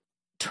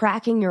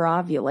tracking your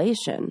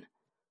ovulation,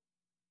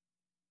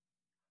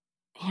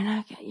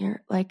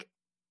 you're like,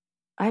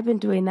 I've been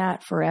doing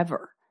that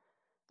forever.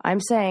 I'm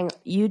saying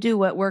you do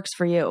what works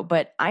for you,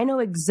 but I know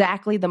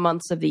exactly the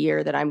months of the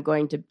year that I'm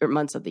going to, or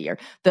months of the year,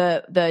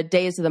 the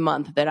days of the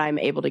month that I'm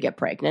able to get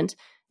pregnant.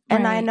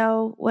 And I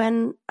know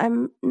when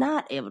I'm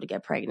not able to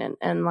get pregnant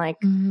and like,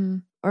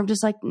 or I'm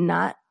just like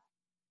not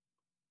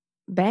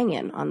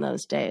banging on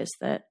those days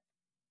that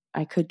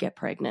I could get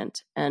pregnant.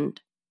 And,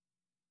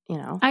 you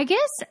know, I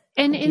guess,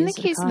 and in the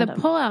case of the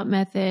pull-out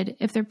method,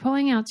 if they're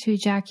pulling out to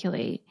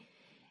ejaculate,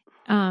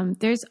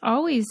 there's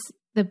always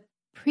the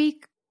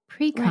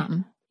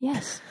pre-cum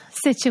yes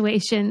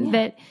situation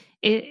that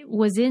it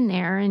was in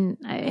there. And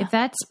if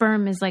that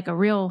sperm is like a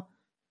real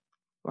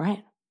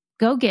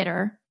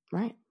go-getter,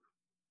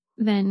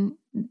 then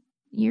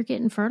you're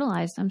getting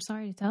fertilized. I'm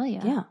sorry to tell you.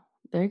 Yeah,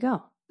 there you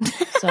go.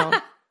 So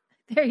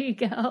there you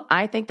go.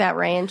 I think that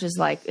range is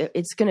like,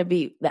 it's going to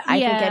be, I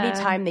think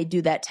anytime they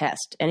do that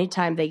test,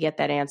 anytime they get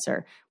that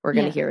answer, we're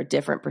going to hear a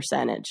different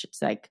percentage.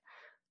 It's like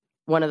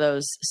one of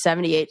those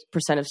 78%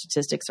 of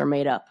statistics are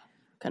made up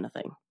kind of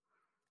thing.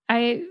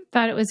 I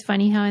thought it was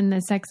funny how in the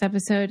sex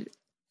episode,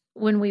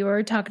 when we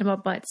were talking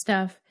about butt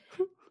stuff,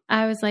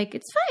 I was like,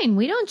 it's fine.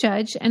 We don't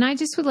judge. And I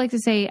just would like to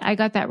say, I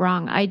got that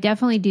wrong. I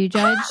definitely do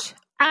judge.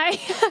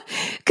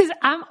 Because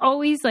I'm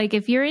always like,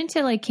 if you're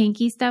into like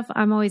kinky stuff,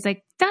 I'm always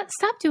like,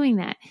 stop doing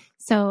that.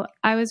 So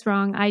I was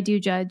wrong. I do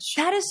judge.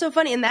 That is so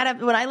funny. And that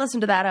when I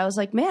listened to that, I was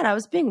like, man, I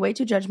was being way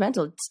too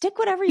judgmental. Stick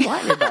whatever you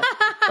want in your butt.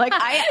 Like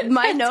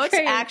my notes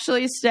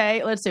actually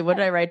say, let's see, what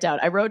did I write down?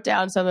 I wrote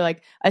down something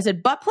like, I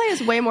said, butt play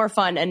is way more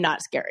fun and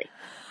not scary.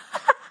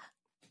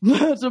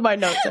 That's what my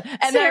notes said.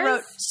 And then I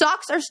wrote,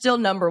 socks are still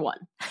number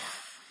one.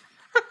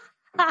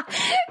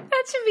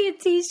 That should be a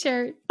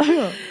t-shirt.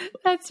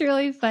 That's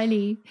really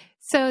funny.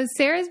 So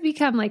Sarah's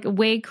become like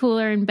way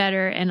cooler and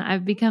better, and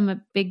I've become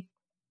a big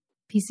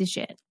piece of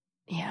shit.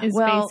 Yeah. It's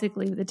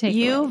basically the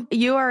takeaway.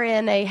 You are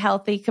in a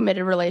healthy,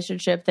 committed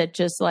relationship that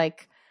just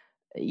like,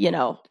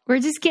 we're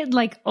just getting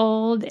like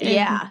old.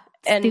 And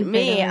And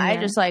me, I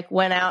just like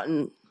went out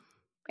and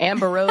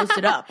Amber Rosed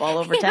it up all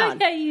over town.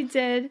 Yeah, you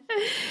did.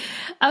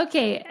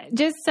 Okay.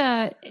 Just,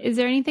 is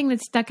there anything that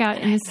stuck out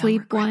in the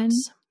sleep one?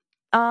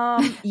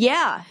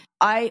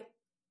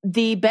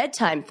 The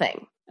bedtime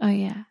thing. Oh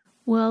yeah.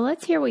 Well,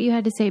 let's hear what you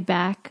had to say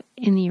back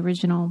in the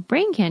original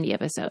Brain Candy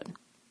episode.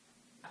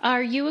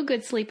 Are you a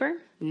good sleeper?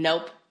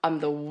 Nope. I'm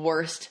the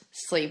worst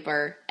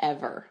sleeper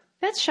ever.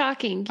 That's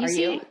shocking. Are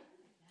you?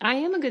 I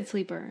am a good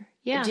sleeper.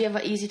 Yeah. Do you have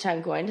an easy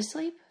time going to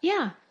sleep?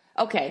 Yeah.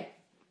 Okay.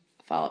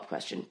 Follow-up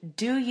question.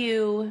 Do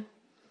you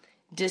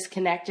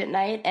disconnect at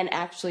night and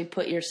actually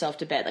put yourself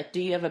to bed? Like,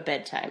 do you have a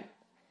bedtime?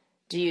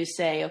 Do you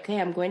say, okay,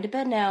 I'm going to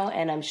bed now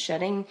and I'm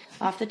shutting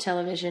off the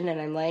television and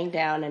I'm laying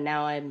down and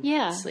now I'm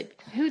sleeping?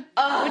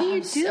 What do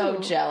you do? So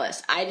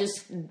jealous. I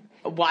just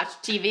watch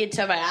TV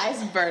until my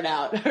eyes burn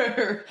out.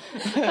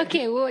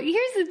 Okay, well,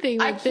 here's the thing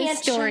with this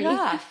story. Shut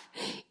off.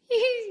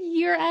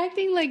 You're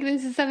acting like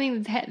this is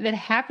something that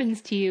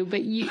happens to you,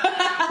 but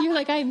you're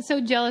like, I am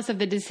so jealous of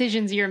the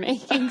decisions you're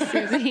making,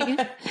 Susie.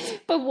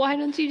 But why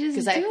don't you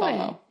just do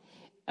it?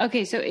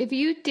 Okay, so if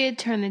you did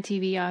turn the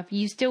TV off,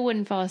 you still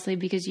wouldn't fall asleep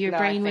because your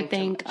brain would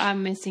think,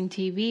 I'm missing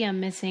TV, I'm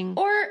missing...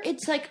 Or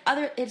it's like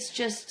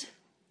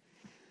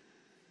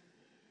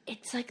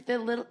it's like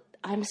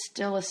I'm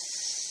still a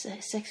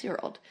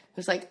 6-year-old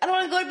who's like, I don't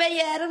want to go to bed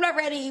yet, I'm not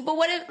ready, but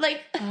what if,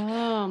 like...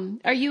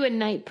 Are you a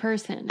night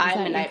person?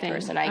 I'm a night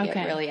person. I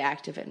get really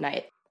active at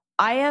night.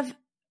 I have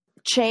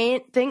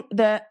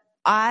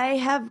I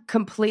have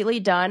completely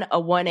done a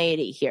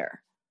 180 here.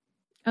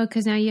 Oh,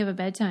 because now you have a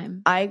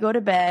bedtime. I go to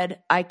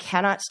bed. I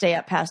cannot stay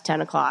up past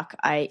 10 o'clock.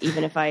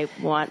 Even if I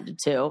wanted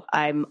to,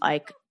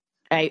 I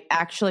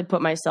actually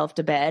put myself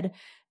to bed.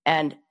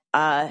 And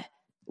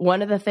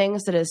one of the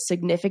things that has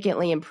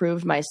significantly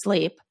improved my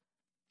sleep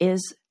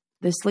is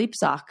the sleep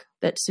sock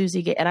that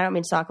Susie gave. And I don't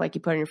mean sock like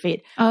you put on your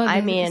feet. Oh,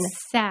 I mean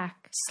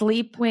sack.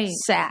 Sleep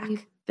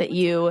sack that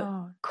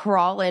you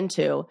crawl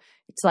into.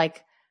 It's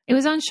like... It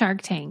was on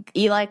Shark Tank.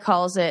 Eli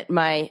calls it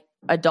my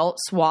adult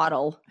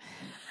swaddle.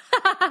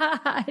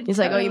 He's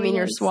like, oh, you mean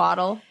your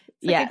swaddle?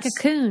 Yes. Like a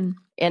cocoon.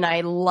 And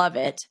I love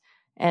it.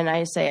 And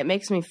I say, it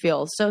makes me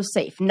feel so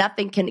safe.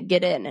 Nothing can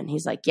get in. And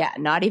he's like, yeah,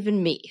 not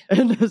even me.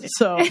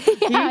 So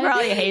he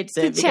probably hates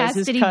it because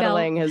his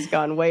cuddling has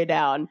gone way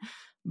down.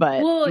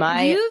 But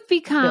you've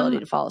become ability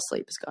to fall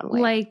asleep has gone way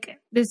down. Like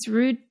this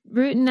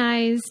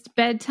routinized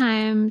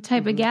bedtime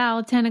type of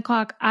gal, 10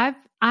 o'clock.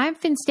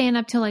 I've been staying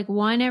up till like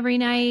 1 every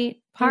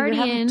night,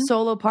 partying.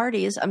 Solo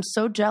parties. I'm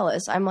so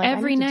jealous. I'm like,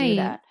 every night. Do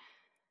that.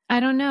 I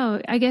don't know.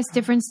 I guess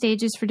different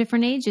stages for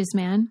different ages,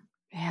 man.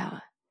 Yeah.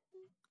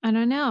 I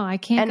don't know. I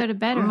can't go to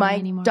bed early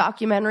anymore. My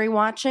documentary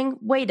watching,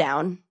 way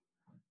down.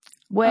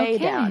 Way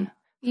down.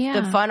 Yeah.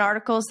 The fun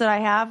articles that I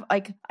have,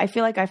 like, I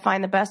feel like I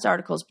find the best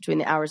articles between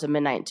the hours of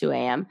midnight and 2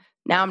 a.m.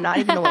 Now I'm not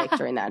even awake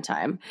during that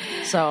time.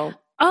 So.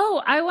 Oh,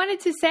 I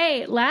wanted to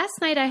say, last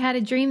night I had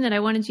a dream that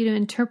I wanted you to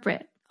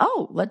interpret.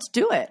 Oh, let's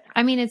do it.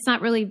 I mean, it's not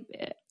really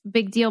a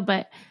big deal,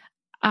 but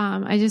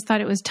I just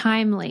thought it was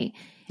timely.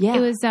 Yeah. It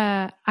was,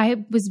 I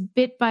was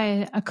bit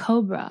by a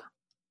cobra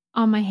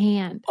on my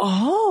hand.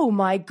 Oh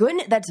my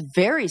goodness. That's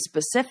very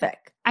specific.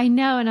 I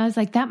know. And I was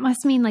like, that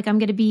must mean like I'm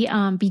going to be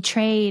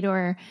betrayed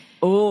or.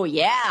 Oh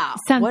yeah.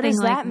 Something what does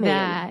like that mean?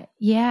 That.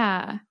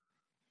 Yeah.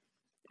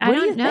 What do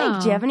you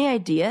think? Do you have any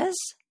ideas?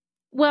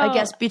 Well, I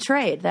guess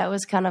betrayed. That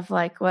was kind of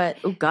like what,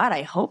 oh God,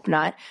 I hope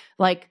not.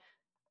 Like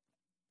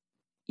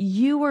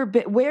you were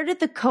bit, where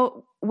did the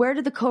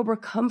cobra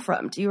come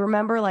from? Do you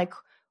remember like,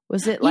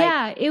 Was it like...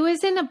 Yeah, it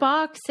was in a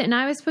box and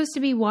I was supposed to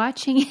be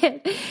watching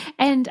it.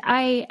 And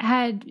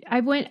I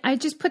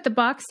just put the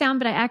box down,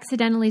 but I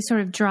accidentally sort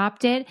of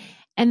dropped it.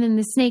 And then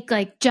the snake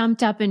like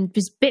jumped up and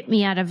just bit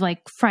me out of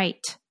like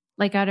fright,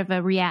 like out of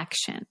a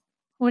reaction.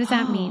 What does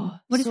that mean?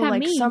 What does that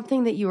mean?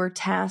 Something that you were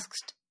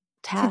tasked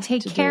to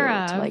take care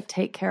of. To like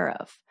take care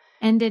of.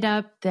 Ended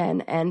up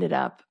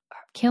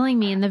killing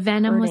me. And the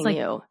venom was like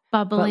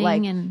bubbling.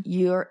 Like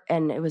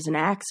and it was an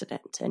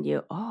accident.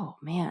 And oh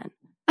man.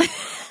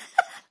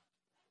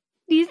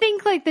 Do you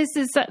think like this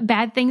is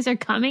bad things are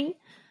coming?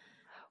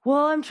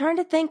 Well, I'm trying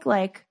to think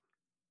like,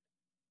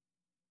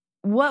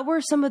 what were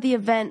some of the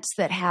events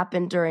that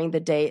happened during the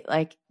day,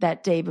 like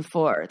that day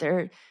before?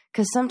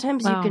 Because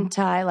sometimes you can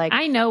tie like...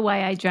 I know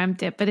why I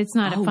dreamt it, but it's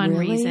not a fun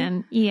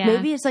reason. Yeah.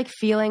 Maybe it's like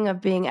feeling of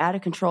being out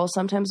of control.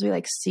 Sometimes we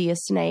like see a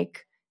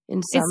snake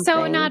in something. It's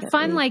so not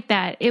fun like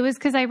that. It was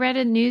because I read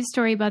a news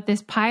story about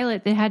this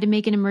pilot that had to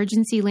make an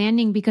emergency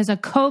landing because a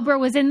cobra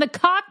was in the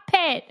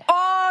cockpit.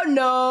 Oh,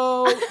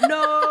 no.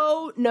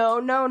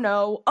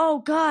 Oh,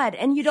 God.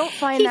 And you don't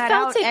find that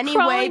out anyway. He felt it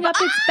crawling up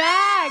its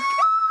back.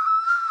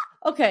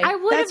 Okay. I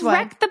would have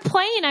wrecked the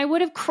plane. I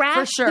would have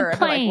crashed the plane. For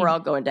sure. Like, we're all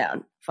going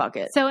down. Fuck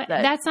it. So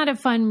that's not a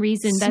fun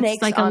reason. That's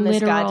snakes like a on literal...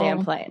 this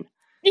goddamn plane.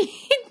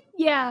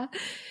 Yeah.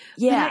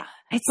 Yeah.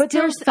 But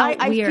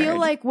I feel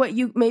like what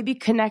you maybe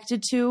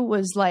connected to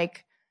was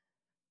like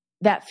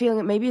that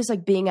feeling. Maybe it's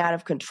like being out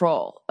of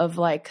control of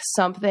like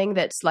something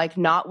that's like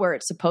not where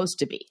it's supposed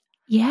to be.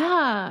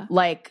 Yeah.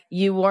 Like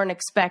you weren't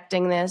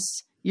expecting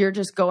this. You're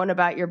just going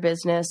about your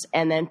business,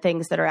 and then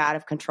things that are out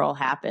of control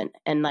happen.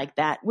 And like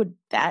that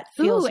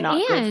feels not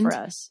good for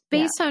us.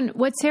 Based on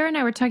what Sarah and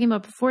I were talking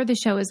about before the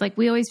show is like,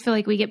 we always feel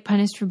like we get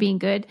punished for being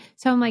good.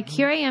 So I'm like,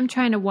 here I am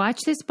trying to watch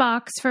this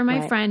box for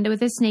my friend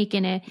with a snake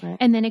in it. Right.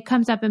 And then it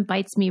comes up and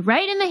bites me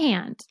right in the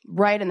hand.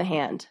 Right in the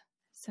hand.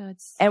 So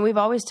it's... And we've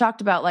always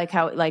talked about like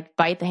how like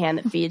bite the hand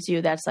that feeds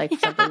you. That's like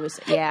something was,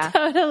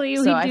 Totally.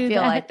 So I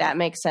feel like that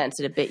makes sense.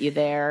 It bit you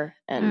there.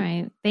 And all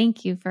right.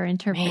 Thank you for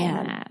interpreting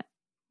that.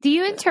 Do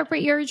you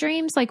interpret your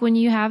dreams? Like when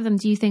you have them,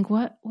 do you think,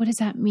 what does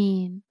that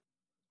mean?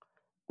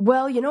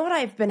 Well, you know what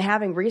I've been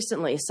having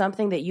recently?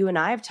 Something that you and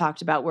I have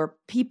talked about where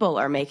people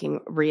are making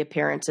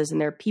reappearances,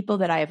 and there are people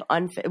that I have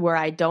where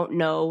I don't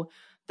know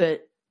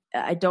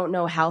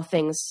how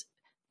things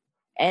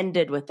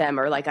ended with them,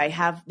 or like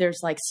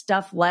there's like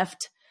stuff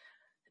left,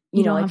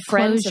 you know, like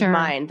friends of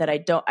mine that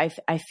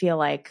I feel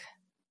like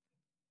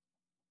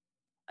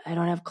I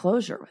don't have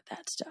closure with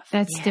that stuff.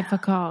 That's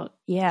difficult.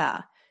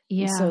 Yeah.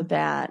 Yeah. So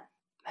that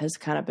has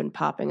kind of been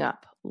popping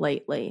up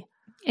lately.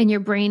 And your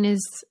brain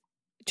is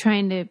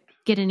trying to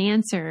get an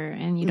answer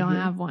and you don't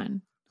have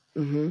one.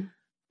 Mm-hmm.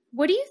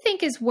 What do you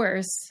think is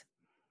worse?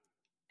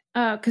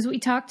 Because we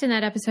talked in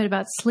that episode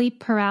about sleep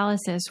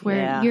paralysis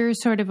where you're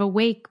sort of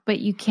awake, but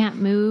you can't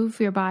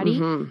move your body.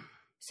 Mm-hmm.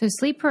 So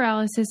sleep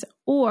paralysis,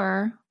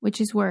 or which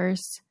is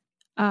worse,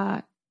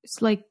 it's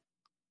like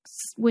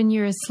when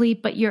you're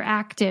asleep, but you're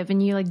active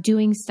and you're like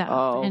doing stuff.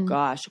 Oh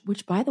gosh.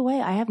 Which by the way,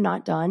 I have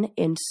not done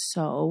in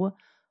so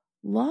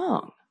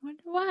long.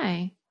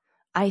 Why?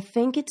 I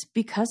think it's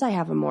because I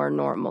have a more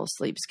normal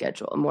sleep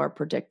schedule, a more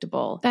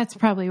predictable. That's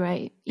probably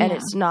right. Yeah. And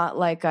it's not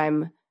like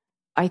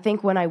I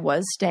think when I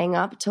was staying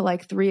up till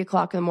like 3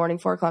 o'clock in the morning,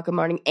 4 o'clock in the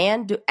morning,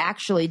 and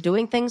actually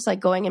doing things like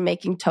going and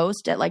making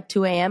toast at like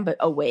 2 a.m., but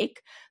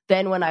awake,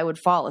 then when I would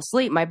fall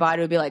asleep, my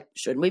body would be like,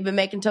 shouldn't we be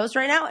making toast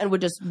right now? And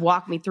would just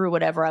walk me through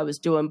whatever I was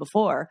doing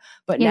before.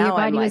 But now your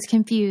body was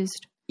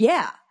confused.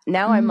 Yeah.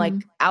 Now I'm like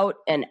out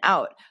and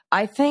out.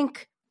 I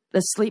think the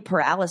sleep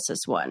paralysis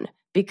one,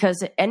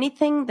 because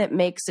anything that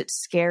makes it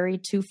scary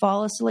to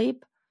fall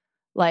asleep,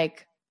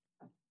 like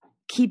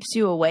keeps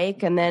you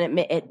awake, and then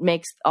it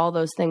makes all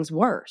those things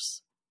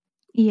worse.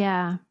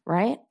 Yeah.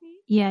 Right?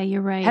 Yeah,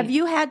 you're right. Have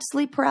you had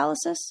sleep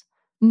paralysis?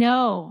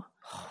 No,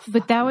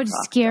 but that would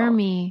scare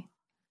me.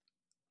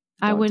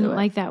 I wouldn't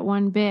like that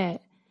one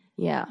bit.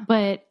 Yeah.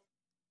 But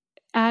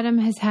Adam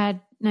has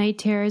had night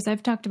terrors.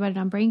 I've talked about it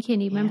on Brain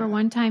Candy. Remember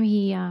one time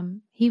he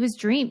was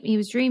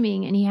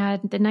dreaming and he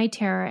had the night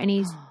terror and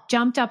he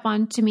jumped up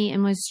onto me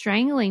and was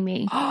strangling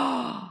me.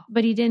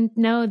 But he didn't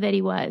know that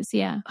he was.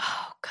 Yeah.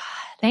 Oh God.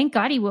 Thank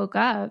God he woke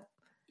up.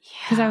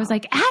 Because I was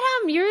like,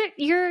 Adam,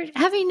 you're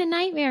having a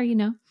nightmare, you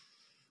know.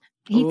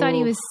 He thought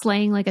he was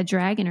slaying like a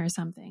dragon or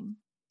something.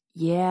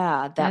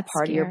 Yeah, that's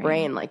part scary. Of your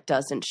brain like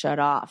doesn't shut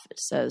off. It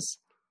says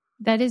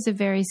that is a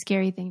very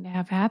scary thing to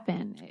have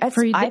happen. I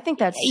think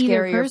that's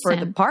scarier for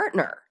the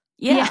partner.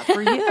 Yeah,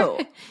 for you.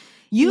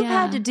 You've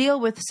had to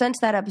deal with, since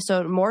that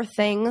episode, more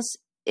things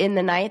in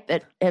the night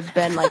that have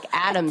been like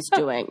Adam's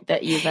doing,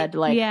 that you've had to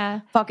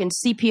like fucking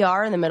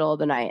CPR in the middle of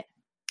the night.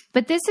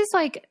 But this is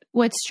like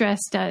what stress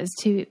does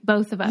to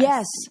both of us.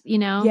 Yes. You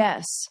know?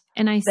 Yes.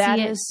 And I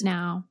see it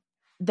now.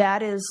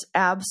 That is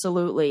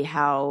absolutely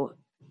how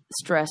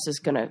stress is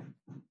going to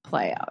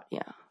play out.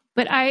 Yeah.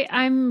 But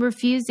I'm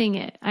refusing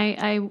it.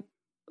 I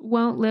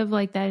won't live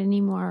like that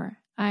anymore.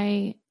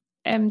 I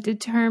am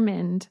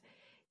determined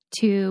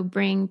to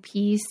bring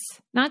peace,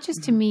 not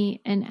just to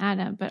me and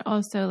Adam, but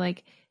also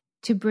like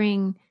to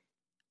bring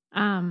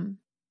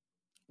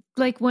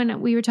like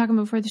when we were talking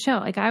before the show,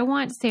 like I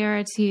want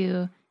Sarah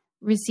to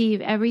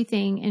receive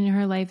everything in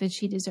her life that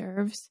she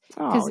deserves.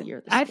 Oh,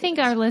 I think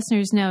our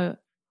listeners know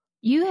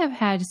you have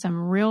had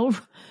some real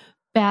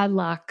bad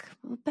luck.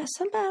 A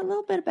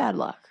little bit of bad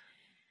luck.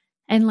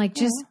 And like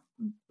just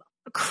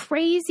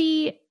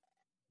crazy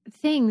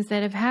things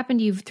that have happened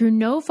to you through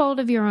no fault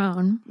of your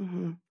own.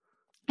 Mm-hmm.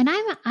 And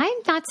I'm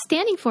not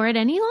standing for it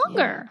any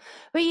longer.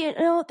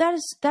 Yeah.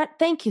 But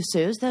thank you,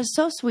 Suze. That's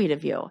so sweet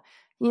of you.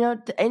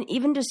 And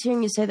even just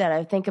hearing you say that,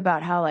 I think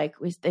about how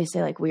they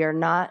say like we are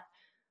not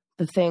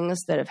the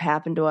things that have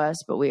happened to us,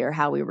 but we are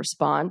how we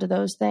respond to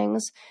those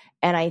things.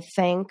 And I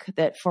think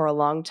that for a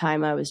long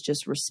time I was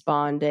just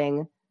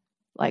responding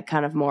like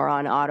kind of more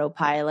on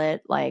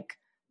autopilot, like,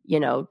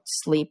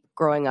 sleep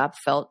growing up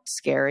felt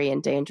scary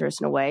and dangerous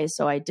in a way.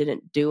 So I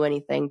didn't do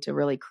anything to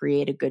really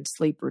create a good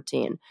sleep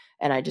routine.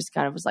 And I just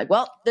kind of was like,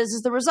 well, this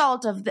is the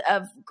result of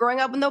growing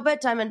up with no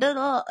bedtime and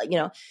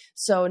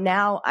so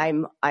now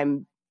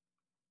I'm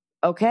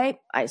okay.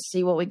 I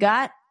see what we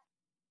got.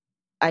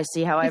 I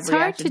see how I've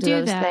reacted to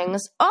those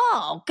things.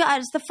 Oh God,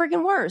 it's the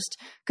freaking worst.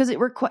 Cause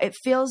it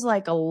feels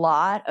like a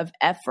lot of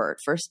effort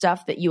for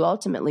stuff that you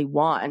ultimately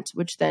want,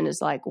 which then is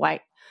like,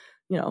 why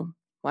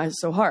is it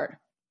so hard?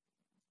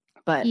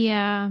 But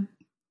yeah.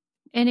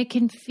 And it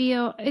can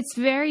feel, it's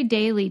very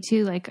daily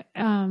too. Like,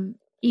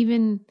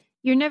 even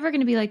you're never going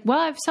to be like, well,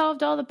 I've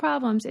solved all the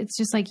problems. It's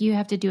just like, you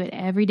have to do it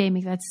every day.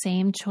 Make that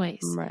same choice.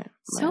 Right.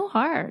 So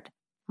hard.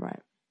 Right.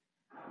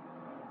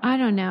 I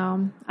don't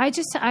know. I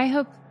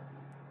hope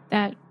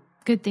that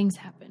good things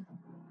happen.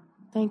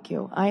 Thank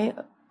you.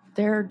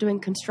 They're doing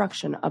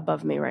construction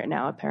above me right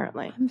now,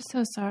 apparently. I'm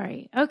so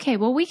sorry. Okay.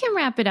 Well, we can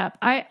wrap it up.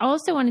 I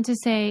also wanted to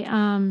say,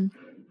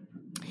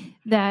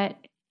 that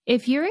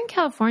if you're in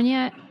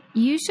California,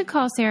 you should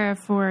call Sarah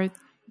for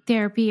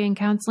therapy and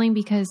counseling,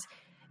 because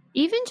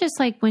even just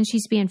like when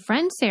she's being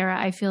friend Sarah,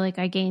 I feel like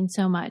I gained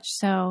so much.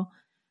 So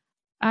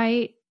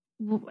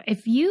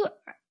if you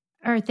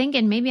are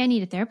thinking maybe I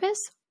need a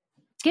therapist,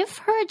 give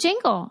her a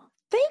jingle.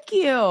 Thank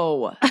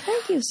you.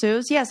 Thank you,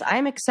 Suze. Yes,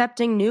 I'm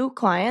accepting new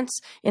clients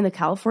in the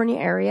California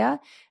area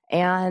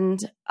and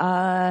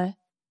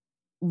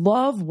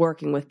love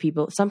working with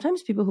people.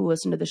 Sometimes people who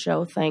listen to the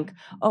show think,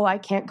 oh, I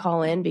can't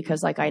call in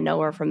because like I know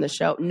her from the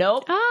show.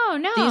 Nope. Oh,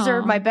 no. These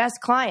are my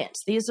best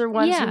clients. These are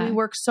ones who we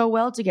work so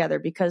well together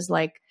because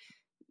like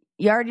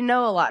you already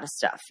know a lot of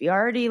stuff. You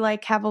already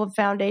like have a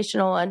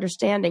foundational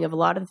understanding of a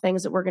lot of the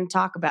things that we're going to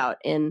talk about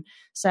in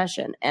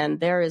session. And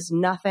there is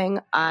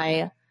nothing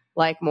I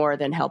like more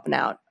than helping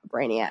out a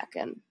brainiac.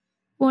 And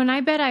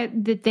I bet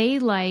that they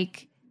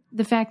like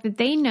the fact that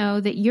they know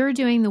that you're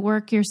doing the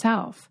work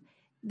yourself.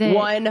 That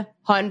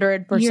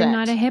 100%. You're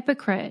not a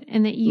hypocrite,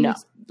 and that you,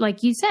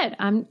 like you said,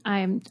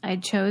 I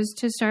chose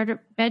to start a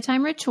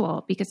bedtime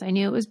ritual because I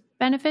knew it was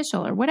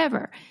beneficial or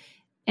whatever.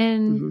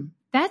 And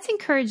that's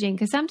encouraging,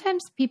 because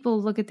sometimes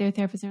people look at their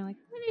therapist and they're like,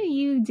 what are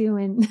you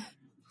doing?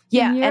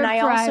 Yeah. And I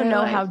also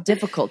know how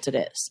difficult it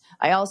is.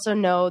 I also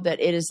know that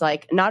it is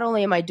like, not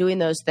only am I doing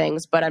those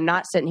things, but I'm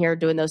not sitting here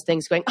doing those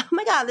things going, oh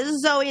my God, this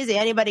is so easy.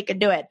 Anybody could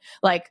do it.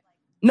 Like,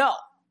 no,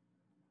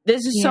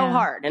 this is so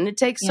hard and it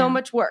takes so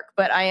much work,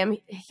 but I am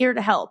here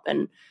to help.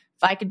 And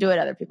if I could do it,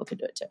 other people could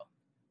do it too.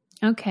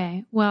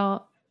 Okay.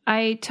 Well,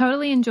 I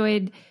totally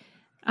enjoyed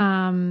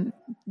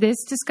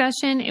this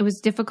discussion. It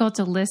was difficult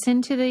to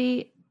listen to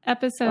the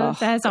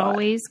episodes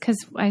always, because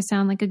I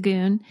sound like a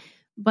goon,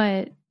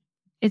 but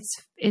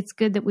it's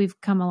good that we've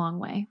come a long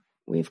way.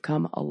 We've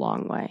come a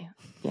long way.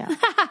 Yeah.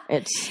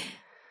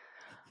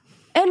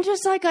 And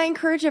just like I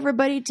encourage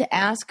everybody to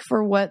ask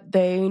for what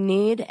they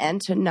need and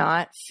to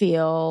not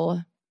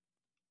feel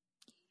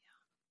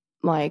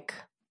like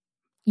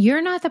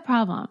you're not the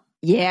problem.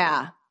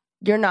 Yeah.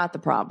 You're not the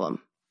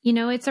problem.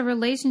 It's a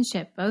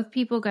relationship. Both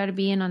people got to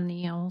be in on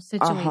the whole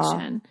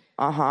situation.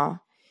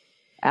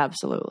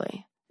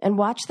 Absolutely. And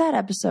watch that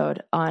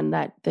episode on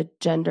the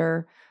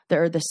gender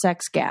or the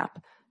sex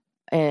gap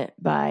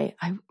by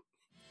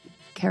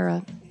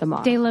Cara the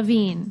mom.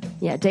 Delevingne.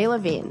 Yeah,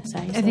 Delevingne.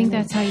 I think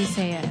that's how you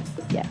say it.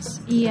 Yes.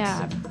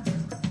 Yeah.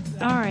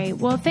 All right.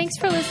 Well, thanks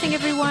for listening,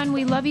 everyone.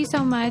 We love you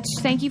so much.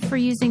 Thank you for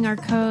using our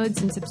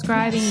codes and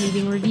subscribing,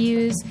 leaving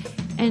reviews.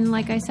 And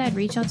like I said,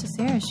 reach out to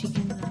Sarah. She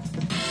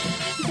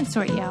can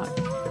sort you out.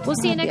 We'll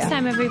see you next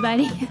time,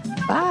 everybody.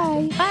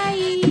 Bye.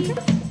 Bye.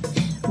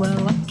 Well,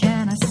 what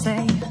can I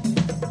say?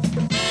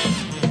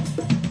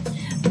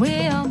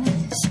 We'll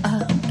mess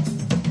up.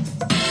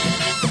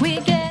 We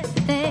get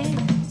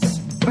things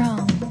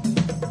wrong.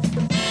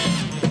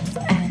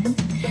 And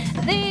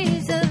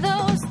these are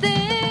those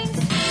things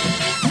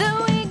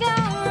that we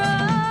got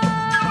wrong.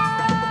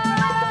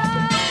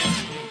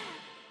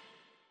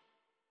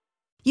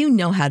 You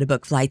know how to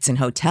book flights and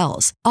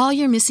hotels. All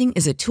you're missing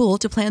is a tool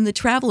to plan the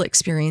travel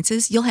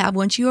experiences you'll have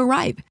once you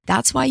arrive.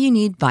 That's why you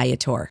need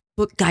Viator.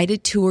 Book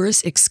guided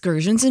tours,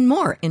 excursions, and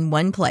more in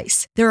one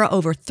place. There are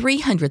over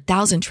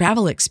 300,000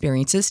 travel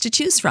experiences to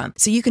choose from,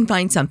 so you can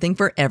find something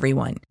for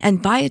everyone.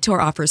 And Viator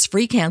offers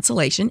free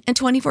cancellation and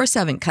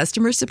 24/7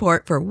 customer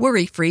support for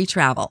worry-free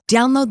travel.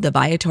 Download the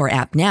Viator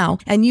app now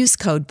and use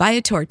code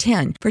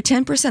Viator10 for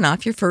 10%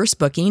 off your first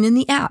booking in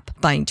the app.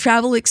 Find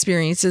travel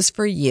experiences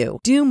for you.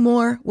 Do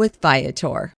more with Viator.